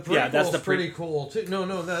 Yeah. The prequel's Yeah, that's the pretty cool too.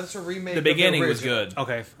 No, that's a remake. The of beginning was original. good.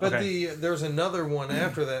 Okay, But okay. there's another one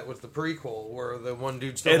after that with the prequel where the one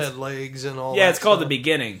dude still It's- had legs and all. Yeah, that it's called stuff. The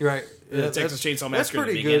Beginning. Right. The Yeah, Texas that's- Chainsaw that's Massacre. The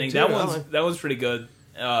pretty good, Beginning. too. That I one's like- that was pretty good.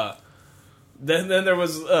 Then there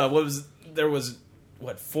was there was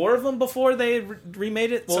what 4 of them before they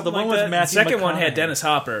remade it. Well, the Something one like with that? Matthew The second one had McConaughey. Dennis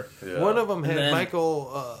Hopper. Yeah. One of them And had then-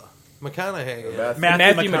 Michael McConaughey. Yeah.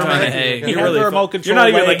 Matthew McConaughey. He You're had really the remote you're not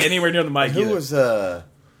even control like leg. anywhere near the mic. Who either.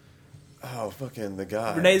 was fucking the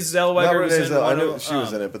guy? Renee Zellweger Not was Renee in Zellweger. I one know of- she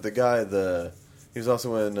was in it, but the guy, he was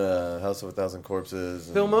also in House of a Thousand Corpses.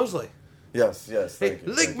 and- Bill Moseley. Yes. Hey, Thank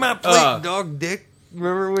you, lick thank my you. plate, dog dick.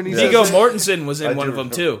 Remember when he said Viggo that? Mortensen was in I one do of them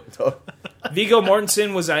remember. too. Viggo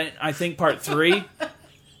Mortensen was, I think, part 3,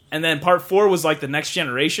 and then part 4 was like the Next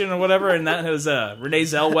Generation or whatever, and that was Renee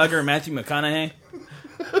Zellweger and Matthew McConaughey.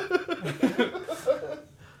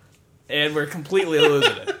 And we're completely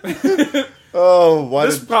losing it. Oh, why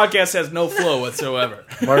This did podcast has no flow whatsoever.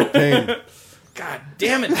 Mark Payne? God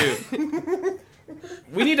damn it, dude!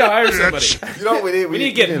 We need to hire somebody. You know what we need? We need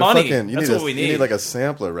to get money. That's what we You need. need like a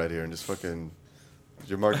sampler right here and just fucking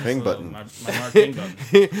your Mark Payne button. My Mark Payne button.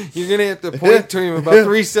 You're gonna have to point to him about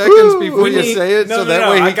 3 seconds before We you need- say it, no, so no, that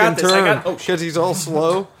no, way I he got can this. I turn got- oh, because he's all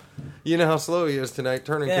slow. You know how slow he is tonight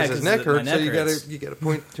turning Yeah, because his 'cause neck my hurts. So neck you hurts. gotta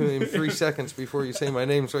point to him 3 seconds before you say my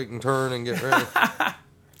name so he can turn and get ready.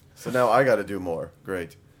 So now I got to do more.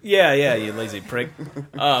 Great. Yeah, you lazy prick.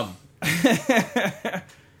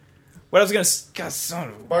 What I was gonna, God, son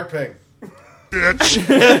of a Mark Payne.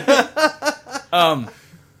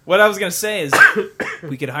 What I was gonna say is,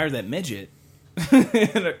 we could hire that midget.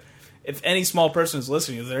 If any small person is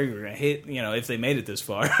listening, they're gonna hate. If they made it this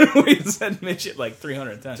far, we said midget like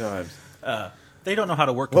 300 times. They don't know how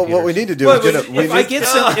to work. Well, what we need to do is get a. If I get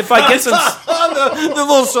some, the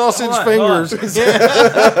little sausage Hold on, fingers.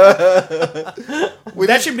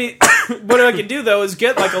 that should be. What I can do though is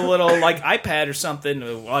get like a little like iPad or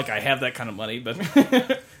something. Like I have that kind of money, but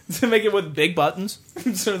to make it with big buttons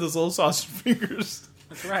instead of those little sausage fingers.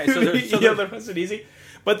 That's right. So That makes it easy.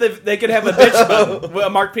 But they could have a bitch button, a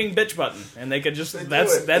Mark Ping bitch button, and they could just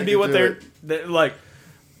that'd be what they're like.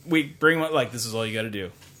 We bring like this is all you got to do,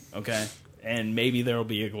 okay? And maybe there will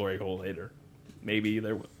be a glory hole later. Maybe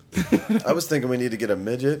there will. I was thinking we need to get a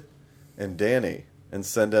midget and Danny and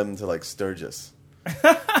send them to like Sturgis.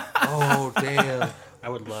 Oh damn! I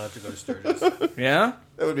would love to go to Sturgis. Yeah,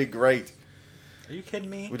 that would be great. Are you kidding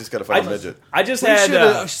me? We just got to find a midget. I just We had should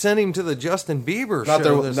have sent him to the Justin Bieber Not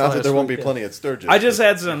show. there, not that there won't be plenty at Sturgis. I just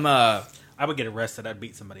had some. I would get arrested. I'd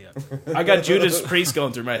beat somebody up. I got Judas Priest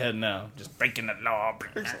going through my head now. Just breaking the law.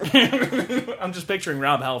 I'm just picturing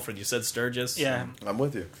Rob Halford. You said Sturgis. Yeah. I'm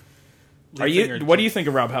with you. Are you? What do you think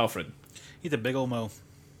of Rob Halford? He's a big old mo.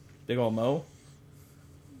 Big old Mo.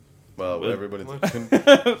 Well, everybody.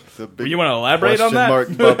 The big You want to elaborate on question that?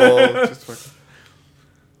 mark bubble. Just fucking-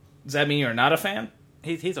 Does that mean you're not a fan?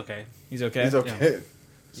 He's okay. He's okay. He's okay.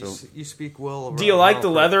 You, So you speak well of Do you Ron like the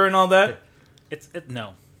Halford. leather and all that?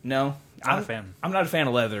 No. No, Not a fan. I'm not a fan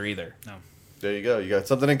of leather either. No. there you go. You got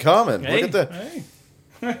something in common. Hey, Look at that.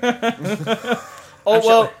 hey.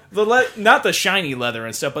 Oh well, not the shiny leather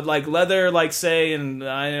and stuff, but like leather, like say, and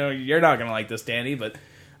I know you're not gonna like this, Danny, but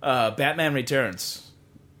Batman Returns.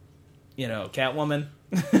 You know, Catwoman.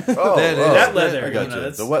 Oh, that leather. I got you.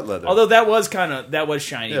 That's- The wet leather. Although that was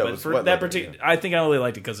shiny, Yeah, it but was for wet that leather, particular, I think I only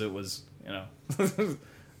liked it because it was, you know,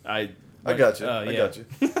 I got you. I yeah. got you.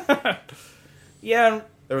 Yeah.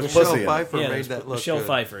 There was Michelle pussy in it. Pfeiffer Yeah, made there's that look Michelle good.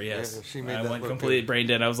 Pfeiffer, yes. Yeah, she made I that went look completely good. brain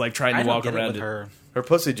dead. I was like trying I to don't walk get it around with it. her. Her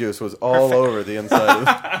pussy juice was all over the inside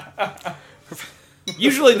of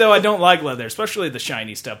Usually, though, I don't like leather, especially the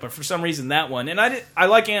shiny stuff. But for some reason, that one, and I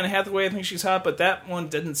like Anne Hathaway. I think she's hot, but that one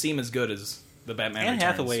didn't seem as good as the Batman. Anne Returns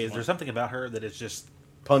Hathaway, is one. there something about her that is just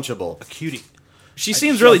punchable. a cutie? She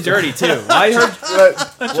seems really dirty too. I heard.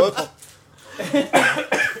 What?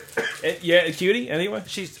 Yeah, a cutie. Anyway,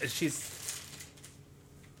 She's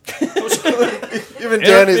Even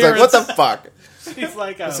Danny's like, what the fuck? she's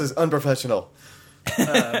like This is unprofessional.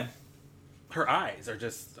 her eyes are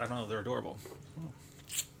just I don't know, they're adorable.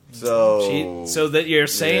 So, so that you're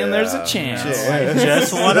saying there's a yeah. chance. Yeah.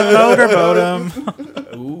 Just want to motorboat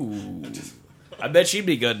him. Ooh, I bet she'd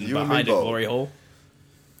be good You and behind me a both. glory hole.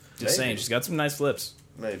 Just Maybe. saying, she's got some nice lips.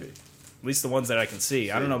 Maybe. At least the ones that I can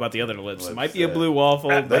see. I don't know about the other lips. It Lips, might be a yeah. blue waffle,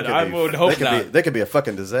 They but could I be- would hope they could not. They could be a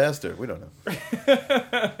fucking disaster. We don't know.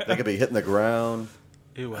 They could be hitting the ground.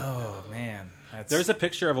 Ew. Oh man, There's a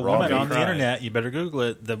picture of a Raw woman meat. on the Cry. internet. You better Google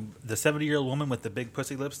it. The 70-year-old woman with the big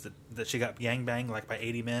pussy lips that she got gangbanged like by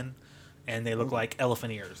 80 men, and they look like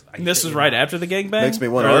elephant ears. This is right after the gangbang. Makes me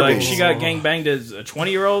want Or, like Arby's. she got gangbanged as a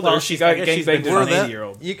 20-year-old, Well, or she she's- got I guess she's gangbanged been as an Wear that.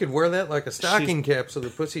 80-year-old. You could wear that like a stocking cap so the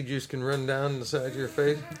pussy juice can run down the side of your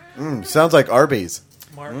face. Sounds like Arby's.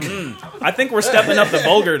 I think we're stepping up the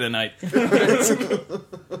vulgar tonight.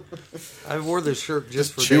 I wore this shirt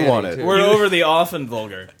just for chew Danny, on it. too. We're over the often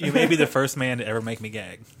vulgar. You may be the first man to ever make me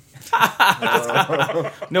gag.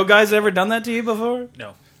 No guy's ever done that to you before?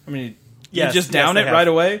 No. I mean, Yes, you just down they it have. right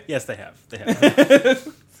away? Yes, they have. They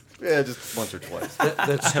have. Yeah, just once or twice.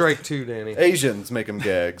 That's strike two, Danny. Asians make them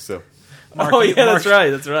gag, so. Mark, Oh, yeah, that's right,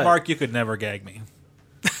 that's right. Mark, you could never gag me.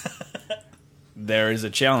 There is a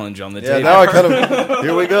challenge on the Yeah, table. now I kind of.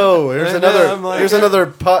 Here we go. Here's I know, another. I'm like, here's another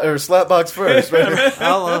pot or slap box first. Right?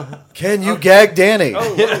 I'll, Can you gag Danny?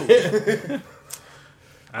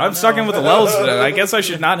 I'm stuck in with the lulls today. I guess I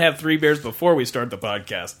should not have 3 beers before we start the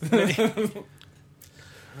podcast.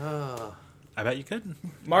 I bet you could.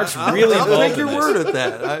 Mark's really I'll involved take your in word this. at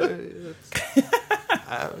that.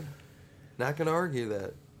 I'm not going to argue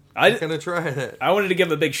that. I, Not going to try that. I wanted to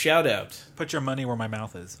give a big shout out Put your money where my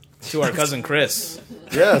mouth is. to our cousin Chris.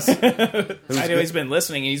 Yes. I know he's been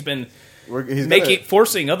listening. He's been He's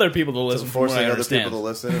forcing other people to listen. From what forcing I other understand. people to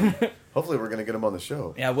listen. Hopefully, we're going to get him on the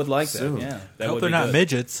show. Yeah, I would like Soon. that. Yeah, that Hope would they're be not good.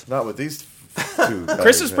 midgets. Not with these two guys.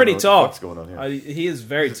 Chris is pretty What tall. the fuck's going on here? He is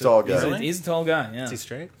very He's a tall guy. He's a tall guy. Yeah, Is he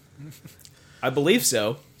straight? I believe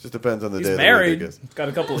so. Just depends on the He's day. married, Of the week, I guess. got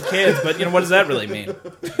a couple of kids, but you know what does that really mean?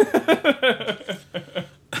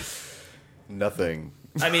 Nothing.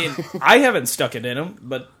 I mean, I haven't stuck it in him,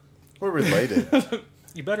 but We're related.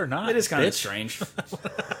 You better not. it is kind of bitch. strange.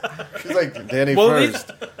 She's like Danny Well, at first.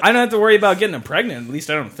 least I don't have to worry about getting him pregnant. At least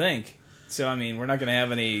I don't think. So I mean, we're not going to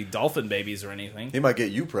have any dolphin babies or anything. He might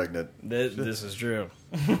get you pregnant. This is true.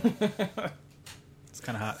 It's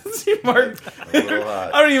kind of hot. See, Mark, A little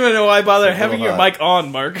hot. I don't even know why I bother It's a little having your hot. mic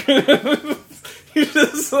on, Mark. You're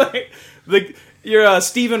just like you're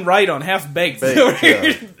Stephen Wright on Half Baked. Baked, yeah.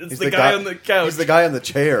 It's He's the guy on the couch. He's the guy on the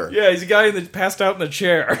chair. Yeah, he's the guy passed out in the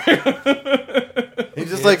chair. He's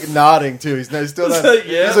just like nodding too. He's still not. like,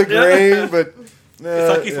 yeah, he's agreeing, but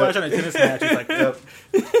It's like he's watching a tennis match. He's like, Yep.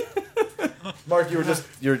 Mark, you're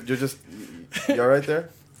all right there?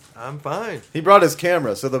 I'm fine. He brought his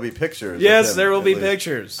camera, so there'll be pictures. of Yes, him, there will at be least.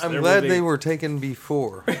 pictures. I'm There glad will be. they were taken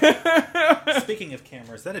before. speaking of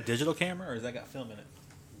camera, is that a digital camera or has that got film in it?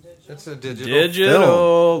 That's a digital.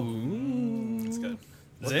 Digital. Ooh. It's good.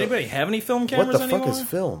 Does anybody have any film cameras What the fuck anymore? is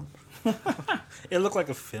film? It looked like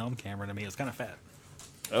a film camera to me. It was kind of fat.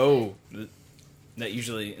 Oh, that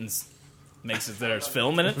usually makes it there's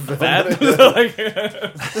film in it. That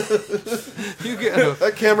You get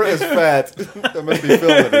That camera is fat. That must be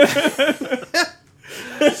film in it.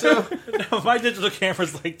 so No, my digital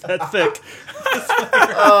camera's like that thick.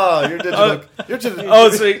 Oh, your digital.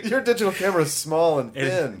 so your digital camera is small and It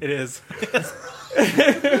thin. is.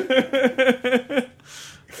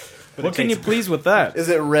 But What can you please with that? Is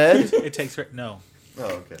it red? It takes no. Oh,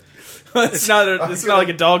 okay. It's not. It's not like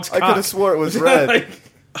a dog's cock. I could have swore it was red.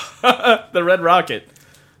 The Red Rocket.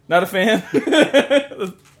 Not a fan.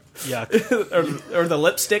 Yeah. or the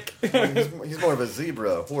lipstick. He's more of a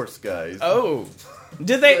zebra horse guy. Oh.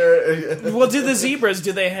 Did they? Well, do the zebras?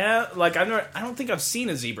 Do they have like? I don't think I've seen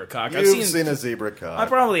a zebra cock. I've You've seen a zebra cock. I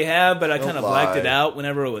probably have, but I Don't kind of blacked it lie. out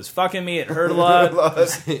whenever it was fucking me. It hurt a lot.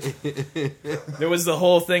 There was the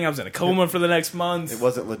whole thing. I was in a coma for the next month. It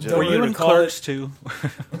wasn't legit. Were you in Clerks too?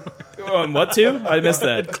 What too? I missed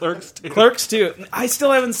that. Clerks 2. Clerks 2. I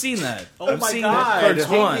still haven't seen that. Oh I've my seen God. Clerks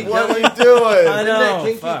 1. What are you doing? I know. Isn't that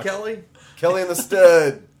Kinky fuck. Kelly? Kelly and the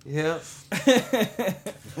Stud. Yeah.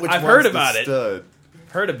 Which I've one's heard the about it. stud?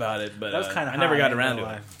 Heard about it, but That was kinda I never high, got I around ain't to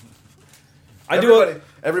gonna it. lie. I do.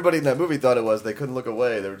 Everybody in that movie thought it was. They couldn't look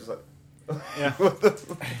away. They were just like, Yeah.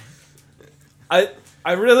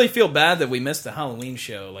 I really feel bad that we missed the Halloween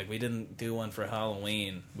show. Like we didn't do one for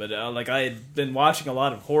Halloween, but like I had been watching a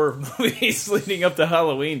lot of horror movies leading up to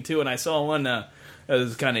Halloween too, and I saw one that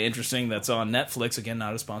was kind of interesting. That's on Netflix again,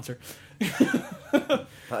 not a sponsor.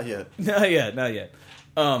 not yet. Not yet.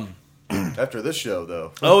 After this show,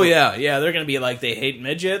 though. Oh yeah, they're gonna be like they hate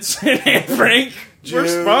midgets and Frank. We're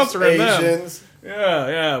Jews, sponsoring Asians. them.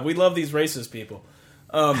 Yeah, we love these racist people.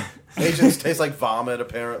 Asians taste like vomit,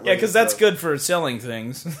 apparently. Yeah, because that's good for selling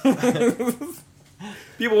things.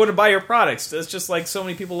 People want to buy your products. That's just like so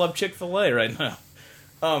many people love Chick-fil-A right now.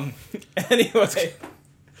 Anyway,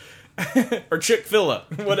 or Chick-fil-A,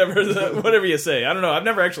 whatever you say. I don't know. I've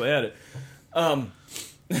never actually had it.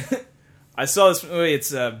 I saw this movie.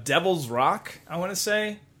 It's Devil's Rock, I want to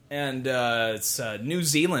say, and it's a New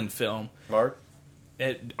Zealand film. Mark?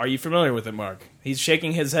 Are you familiar with it, Mark? He's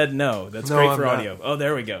shaking his head no. That's No, great I'm for not. audio. Oh,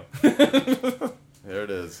 there we go. There it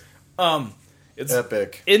is. It's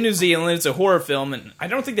epic. In New Zealand, it's a horror film, and I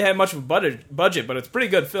don't think they had much of a budget, but it's a pretty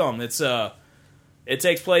good film. It's it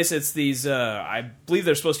takes place. It's these. I believe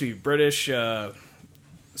they're supposed to be British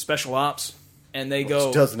special ops, and they go.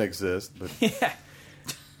 Which doesn't exist, but Yeah,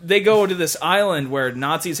 they go to this island where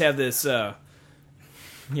Nazis have this. The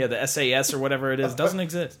SAS or whatever it is doesn't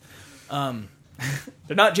exist.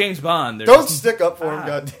 They're not James Bond. They're don't just- stick up for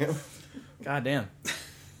him, Goddamn.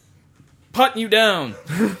 Putting you down.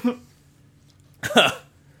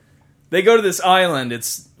 They go to this island.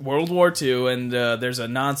 It's World War II, and there's a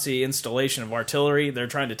Nazi installation of artillery. They're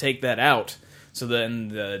trying to take that out, so then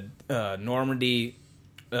the Normandy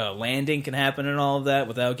landing can happen and all of that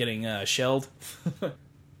without getting shelled.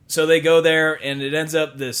 So they go there, and it ends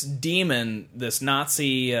up this demon, this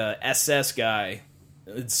Nazi SS guy,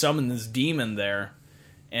 summoned this demon there,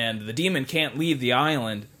 and the demon can't leave the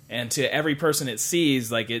island. And to every person it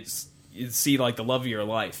sees, like you see like the love of your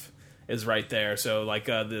life is right there. So like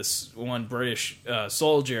this one British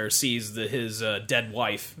soldier sees his dead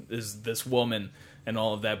wife is this woman and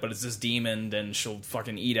all of that, but it's this demon, and she'll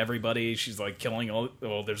fucking eat everybody. She's like killing all.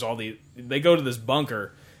 Well, there's all the. They go to this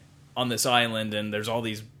bunker on this island, and there's all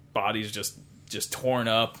these bodies just torn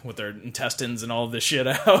up with their intestines and all of this shit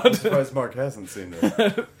out. I'm surprised Mark hasn't seen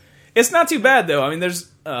that. It's not too bad though. I mean,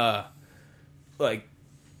 there's like.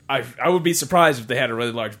 I would be surprised if they had a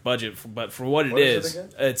really large budget, but for what it What is, is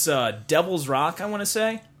it it's Devil's Rock, I want to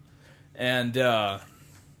say, and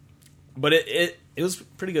but it was a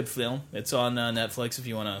pretty good film. It's on Netflix if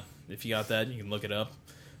you got that, you can look it up.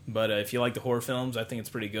 But if you like the horror films, I think it's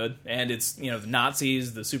pretty good, and it's the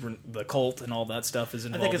Nazis, the cult, and all that stuff is I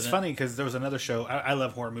involved. think it's funny because there was another show. I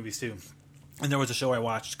love horror movies too, and there was a show I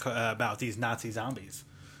watched about these Nazi zombies.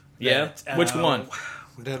 Yeah, which one?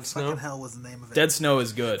 Dead Snow. Hell was the name of it? Dead Snow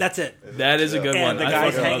is good. That's it. That is a good and one. The I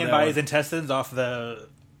guy's fucking love hanging that by one. his intestines off the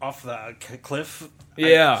cliff.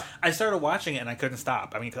 Yeah. I started watching it and I couldn't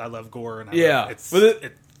stop. I mean, 'cause I love gore and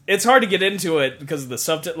it's hard to get into it because of the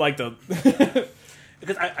subject, like the.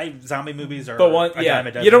 Because zombie movies are. But one, a yeah, dime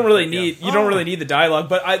a dozen, you don't really but, need yeah. you don't really need the dialogue.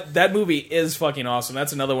 But that movie is fucking awesome.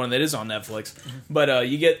 That's another one that is on Netflix. But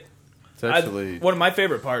you get It's actually one of my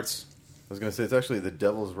favorite parts. I was gonna say it's actually the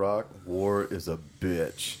Devil's Rock. War is a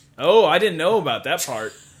bitch. Oh, I didn't know about that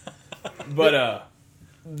part. But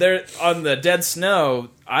there on the Dead Snow,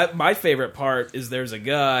 my favorite part is there's a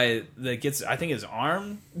guy that gets, I think, his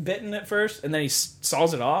arm bitten at first, and then he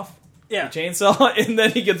saws it off. Yeah, the chainsaw, and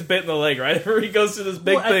then he gets bit in the leg. Right after he goes to this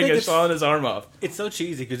big thing and sawing his arm off. It's so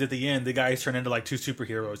cheesy because at the end the guys turn into like two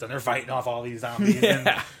superheroes and they're fighting off all these zombies.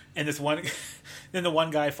 Yeah. And this one, then the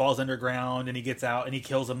one guy falls underground and he gets out and he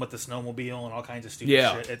kills them with the snowmobile and all kinds of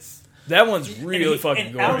stupid shit. That one's really fucking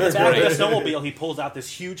and gory. out of the That's back of great. the snowmobile, he pulls out this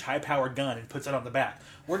huge, high-powered gun and puts it on the back.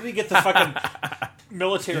 Where did he get the fucking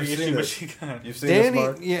military You've issue seen machine this. gun? You've seen this, Danny,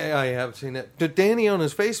 Mark? yeah, I have seen it. But Danny on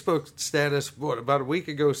his Facebook status, about a week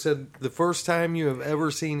ago, said the first time you have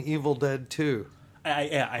ever seen Evil Dead 2.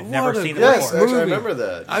 I've never seen it Yes, before. actually, I remember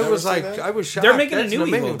that. I was like, I was shocked. They're making That's a new an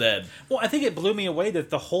Evil amazing- Dead. Well, I think it blew me away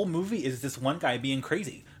that the whole movie is this one guy being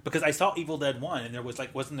crazy. Because I saw Evil Dead 1, and there was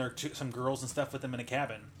wasn't there some girls and stuff with him in a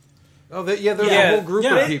cabin? Oh, there's a whole group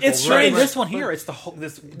yeah, of people. It's right? strange. This one here, it's the whole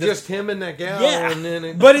just him and that gal. Yeah. And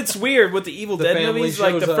then But it's weird with the Evil The Dead family movies.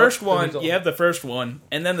 Like the shows first up, one, and it's you have the first one,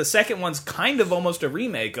 and then the second one's kind of almost a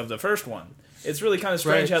remake of the first one. It's really kind of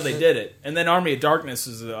strange Right. how they did it. And then Army of Darkness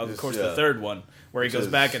is, of course, yeah. the third one where he Which goes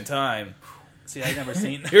is- back in time. See, I've never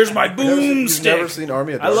seen. Here's my You've never boomstick. seen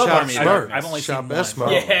Army of I love Darkness? Army of Darkness. I've only Shop seen one.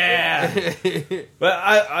 Smart. Yeah,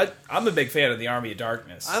 but I'm a big fan of the Army of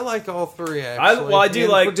Darkness. I like all three. Actually, I do And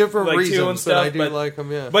like for different like reasons, two and stuff, but I do like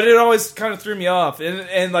them. Yeah, But it always kind of threw me off,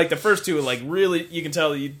 and like the first two, like really, you can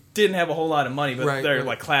tell you didn't have a whole lot of money, but Right, they're right.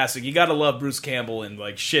 like classic. You got to love Bruce Campbell and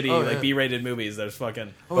like shitty Oh, like yeah. B-rated movies. There's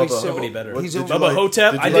fucking he's so- nobody better. he's Did you Bubba like-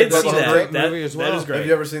 Hotep. did you I like did see Bubba that. Hotep? That, movie as that well. is great. Have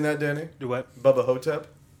you ever seen that, Danny? Do what? Bubba Hotep?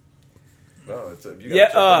 Oh, you gotta Yeah,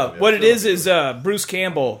 check that out. what it is Yeah. Bruce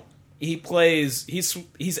Campbell. He plays he's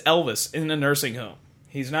Elvis in a nursing home.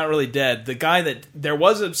 He's not really dead. The guy that there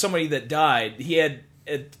was somebody that died. He had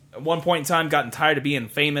at one point in time gotten tired of being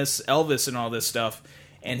famous Elvis and all this stuff,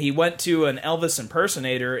 and he went to an Elvis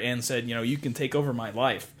impersonator and said, you can take over my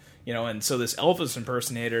life, And so this Elvis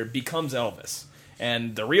impersonator becomes Elvis,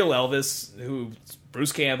 and the real Elvis, who's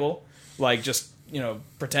Bruce Campbell, like just.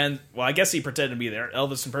 Pretend. Well, I guess he pretended to be there.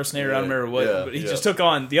 Elvis impersonator. I don't remember what. Yeah, but he yeah. just took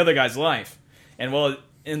on the other guy's life. And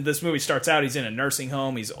in this movie starts out, he's in a nursing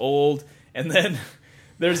home. He's old, and then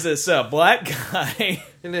there's this black guy.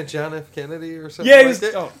 Isn't it John F. Kennedy or something? Yeah, like he's.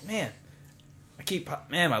 that? Oh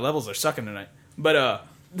man, my levels are sucking tonight. But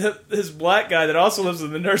this black guy that also lives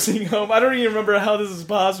in the nursing home. I don't even remember how this is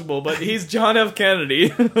possible, but he's John F. Kennedy,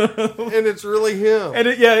 and it's really him. and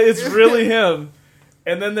it's really him.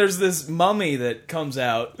 And then there's this mummy that comes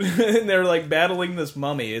out, and they're like battling this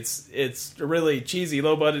mummy. It's a really cheesy,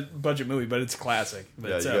 low budget movie, but it's classic. But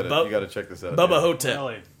Yeah, it's, you gotta check this out. Bubba yeah.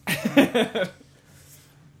 Hotep.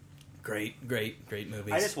 Great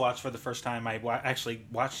movies. I just watched for the first time. I actually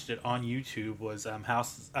watched it on YouTube. Was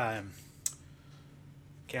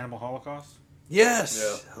Cannibal Holocaust?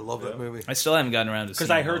 Yes, I love that movie. I still haven't gotten around to Because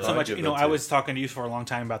seeing I heard it. so much. give You know, it I to was talking to you for a long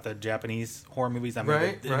time about the Japanese horror movies. I'm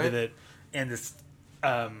Right, into right. it, and this.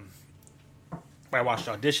 I watched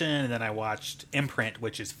Audition, and then I watched Imprint,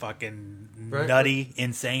 which is fucking Right. nutty,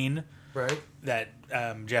 insane. Right. That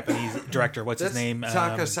Japanese director, what's his That's name?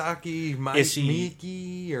 Takasaki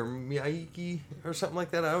Miki or Miyake or something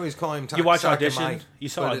like that. I always call him Takasaki You watch Audition? Mike, You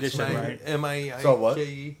saw but it's Audition, Mi- right? M-I-I-K-E. Saw what?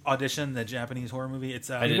 Audition, the Japanese horror movie. It's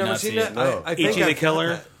I did You've never not seen see that? it. No. I think Ichi the I've got Killer.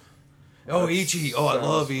 that. Oh, Ichi. Oh, I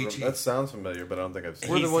love Ichi. That sounds familiar, but I don't think I've seen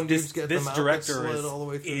Where it. the one dude's got the this mouth director that's slit is all the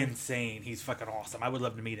way through. insane. He's fucking awesome. I would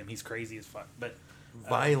love to meet him. He's crazy as fuck. But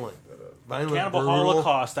Violent. Cannibal brutal.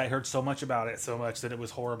 Holocaust, I heard so much about it, so much that it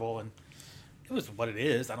was horrible, and it was what it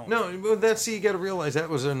is. I don't No, well, you got to realize that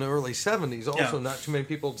was in the early 70s. Also, Yeah. not too many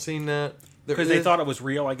people had seen that. There because they is- thought it was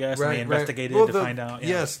real, I guess, and they investigated Well, to find out. Yeah.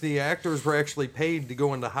 Yes, the actors were actually paid to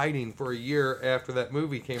go into hiding for a year after that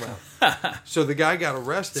movie came out. So the guy got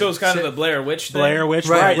arrested. So it's kind of a Blair Witch thing. Blair Witch,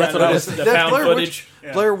 Right, right? That's what it is. The found Blair footage.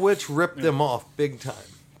 Witch, Blair Witch ripped them off big time.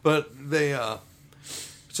 But they,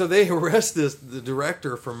 so they arrest the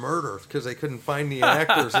director for murder because they couldn't find the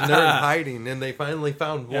actors and they're in hiding. And they finally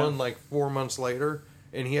found one like 4 months later,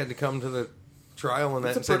 and he had to come to the trial and that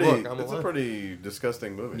and It's say, a pretty, "Look, I'm it's a alive." pretty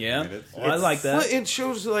disgusting movie. Yeah. I mean, Well, I like that. Well, it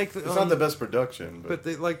shows like It's not the best production, but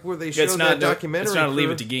they like where they It's showed not that documentary. It's not a Leave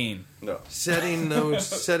crew It to Geen. no. setting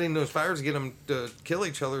those fires to get them to kill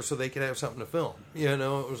each other so they could have something to film. You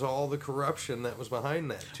know, it was all the corruption that was behind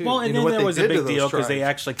that too. Well, and you know then what there they was a did to big those deal because they tribes.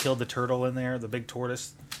 actually killed the turtle in there, the big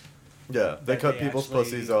tortoise. Yeah, they cut they people's actually-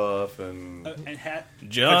 pussies off, and And hat.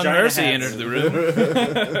 John vagina Mercy hats. entered the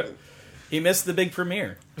room. He missed the big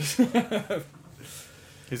premiere.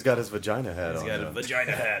 he's got his vagina hat He's on. got a now.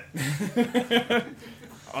 vagina hat.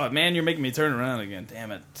 Oh man, you're making me turn around again.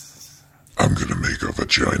 Damn it. I'm gonna make a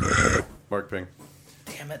vagina hat. Mark Ping.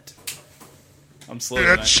 Damn it. I'm slow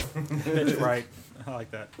tonight. That's right. I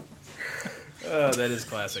like that. Oh, that is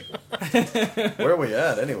classic. Where are we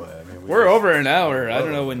at anyway? I mean, We're over an hour. I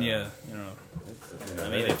don't know Oh, when yeah. you know. I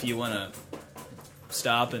mean, if you want to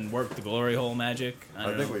stop and work the glory hole magic, I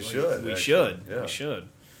don't think know. we should, We actually. should. Yeah. We should.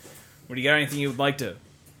 What do you got? Anything you would like to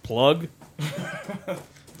plug?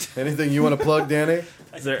 Anything you want to plug, Danny?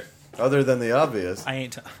 Is there? Other than the obvious. I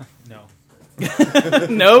ain't. No.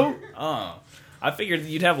 No? Oh. I figured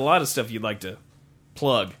you'd have a lot of stuff you'd like to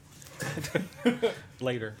plug.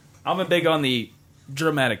 Later. I'm a big on the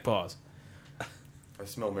dramatic pause. I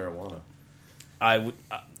smell marijuana. I would.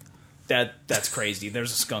 That's crazy.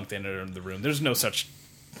 There's a skunk in the room. There's no such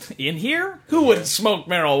in here. Who would smoke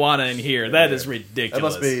marijuana in here? That is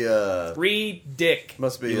ridiculous. That must be ridiculous.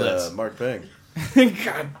 Must be Mark Ping.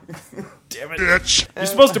 God damn it! You're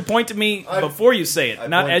supposed to point to me before you say it,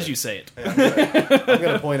 not as you say it. Hey, I'm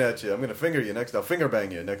going to point at you. I'm going to finger you next. I'll finger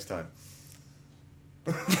bang you next time.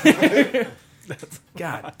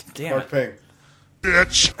 God damn Mark it! Ping.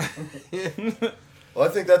 Bitch. Well, I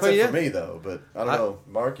think that's it for me, though. But I don't know.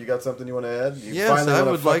 Mark, you got something you want to add? You Yes, finally I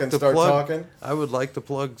want would like to start plug. talking? I would like to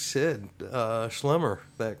plug Sid Schlemmer,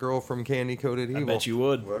 that girl from Candy Coated Evil. I bet you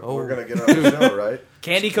would. We're going to get her on the show, right?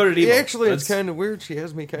 Candy Coated Evil. Yeah, actually, it's kind of weird. She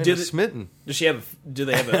has me kind of smitten. Does she have? Do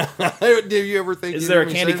they have a? Do you ever think? Is there a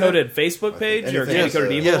Candy Coated Facebook page or Candy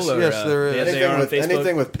Coated Evil? Yes, or, yes, there is. Yeah, they are on Facebook.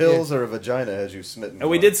 Anything with pills or a vagina has you smitten. And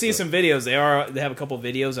we did see some videos. They have a couple of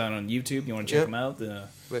videos on YouTube. You want to check them out?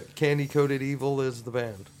 But Candy Coated Evil is the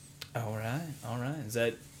band. All right. Is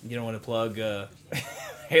that you don't want to plug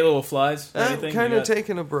Halo of Flies? Or anything? Kind of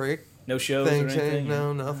taking a break. No shows or anything?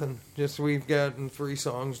 No, nothing. Just we've gotten 3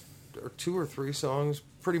 songs, or 2 or 3 songs,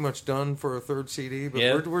 pretty much done for a 3rd CD.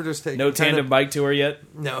 But we're just taking no tandem bike tour yet.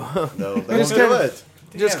 No, they won't do it.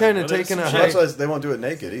 Just kind of taking a hike. They won't do it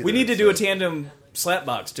naked either. We need to do a tandem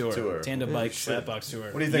slapbox tour. Tandem bike slapbox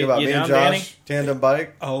tour. What do you think about me and Josh? Danny? Tandem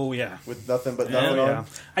bike? Oh, yeah. With nothing but nothing on?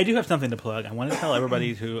 I do have something to plug. I want to tell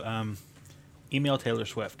everybody to email Taylor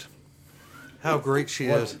Swift. How great she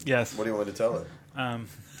is. Yes. What do you want to tell her?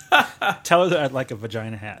 Tell her that I'd like a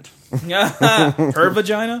vagina hat. Her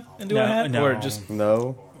vagina into a hat? No. Or just...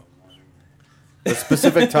 No. A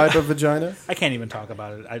specific type of vagina? I can't even talk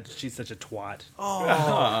about it. She's such a twat.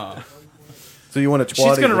 Oh. So you want to twatty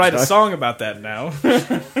She's going to write a vagina? song about that now.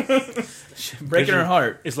 Breaking her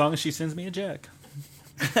heart. As long as she sends me a check.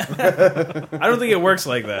 I don't think it works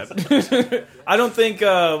like that. I don't think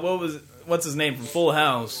what's his name from Full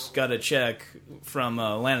House got a check from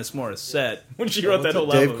Alanis Morissette when she wrote that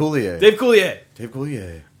whole album. Dave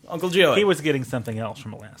Coulier. Uncle Joey. He was getting something else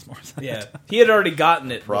from Alanis Morissette. Yeah, he had already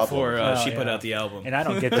gotten it before she put out the album. And I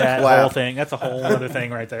don't get that whole thing. That's a whole other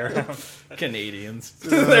thing right there. Canadians.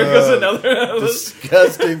 There goes another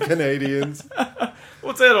disgusting Canadians.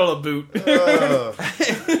 What's that on a boot?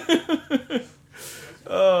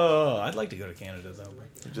 Oh, I'd like to go to Canada though.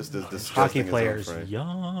 Just as disgusting Hockey as players, I'm afraid.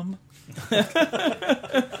 yum.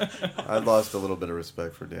 I lost a little bit of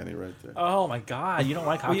respect for Danny right there. Oh my God! You don't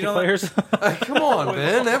like hockey you don't players? Come on,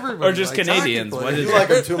 Ben. Everybody or just likes Canadians. hockey What players. is You like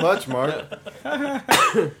him too much, Mark.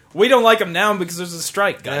 We don't like them now because there's a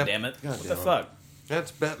strike. God damn it! God What damn the it. fuck?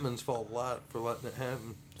 That's Bettman's fault a lot for letting it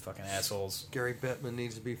happen. Fucking assholes. Gary Bettman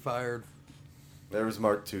needs to be fired. There was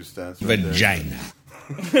Mark 2 cents. Right Vagina.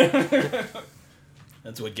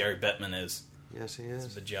 That's what Gary Bettman is. Yes, he It's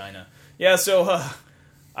is. vagina. Yeah, so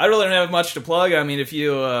I really don't have much to plug. I mean, if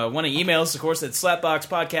you want to email us, of course, it's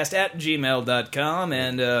slapboxpodcast@gmail.com.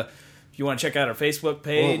 And if you want to check out our Facebook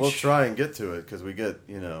page. We'll try and get to it because we get,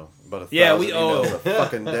 about 1,000 emails a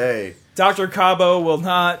fucking day. Dr. Cabo will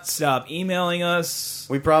not stop emailing us.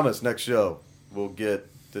 We promise next show we'll get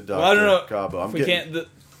to Dr. Well, I don't know. Cabo. We can't.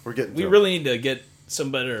 We're getting to We him. really need to get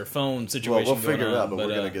some better phone situation Well, we'll figure going it on, out, but we're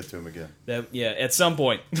going to get to him again. At some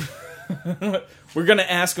point. We're going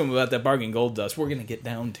to ask him about that bargain gold dust. We're going to get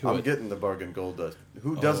down to it. I'm getting the bargain gold dust.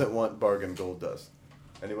 Who doesn't want bargain gold dust?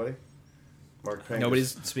 Anybody? Mark Payne.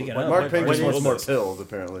 Nobody's speaking up. Mark Payne just What wants is more this? pills,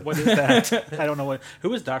 apparently. What is that? I don't know what.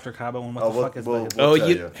 Who is Dr. Cabo and what the fuck is that? We'll tell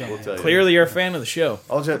you. We'll tell you. Clearly you're a fan of the show.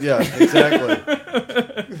 Yeah, exactly.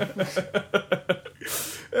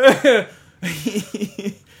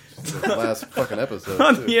 The last fucking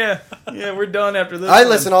episode, too. Yeah, we're done after this. I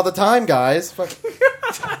listen all the time, guys. Fuck.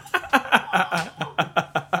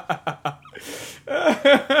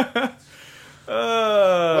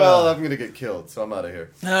 Well, I'm gonna get killed, so I'm out of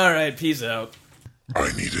here. All right, peace out.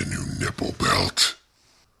 I need a new nipple belt.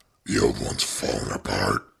 The old one's falling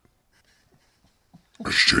apart.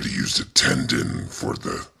 I should have used a tendon for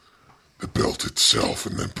the belt itself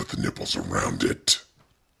and then put the nipples around it.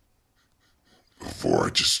 Before I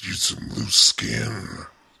just used some loose skin.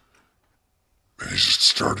 And it just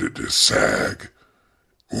started to sag.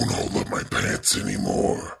 Won't hold up my pants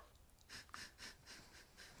anymore.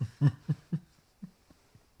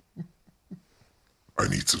 I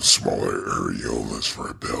need some smaller areolas for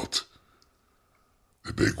a belt.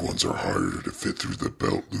 The big ones are harder to fit through the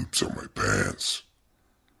belt loops on my pants.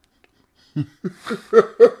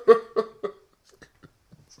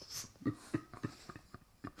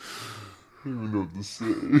 what to say.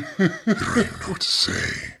 You don't even know what to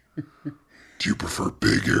say. Do you prefer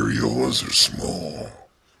big areolas or small?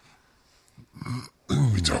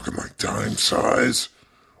 We talking like dime size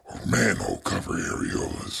or manhole cover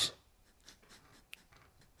areolas?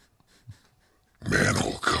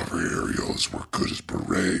 Manhole cover areolas were good as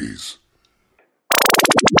berets.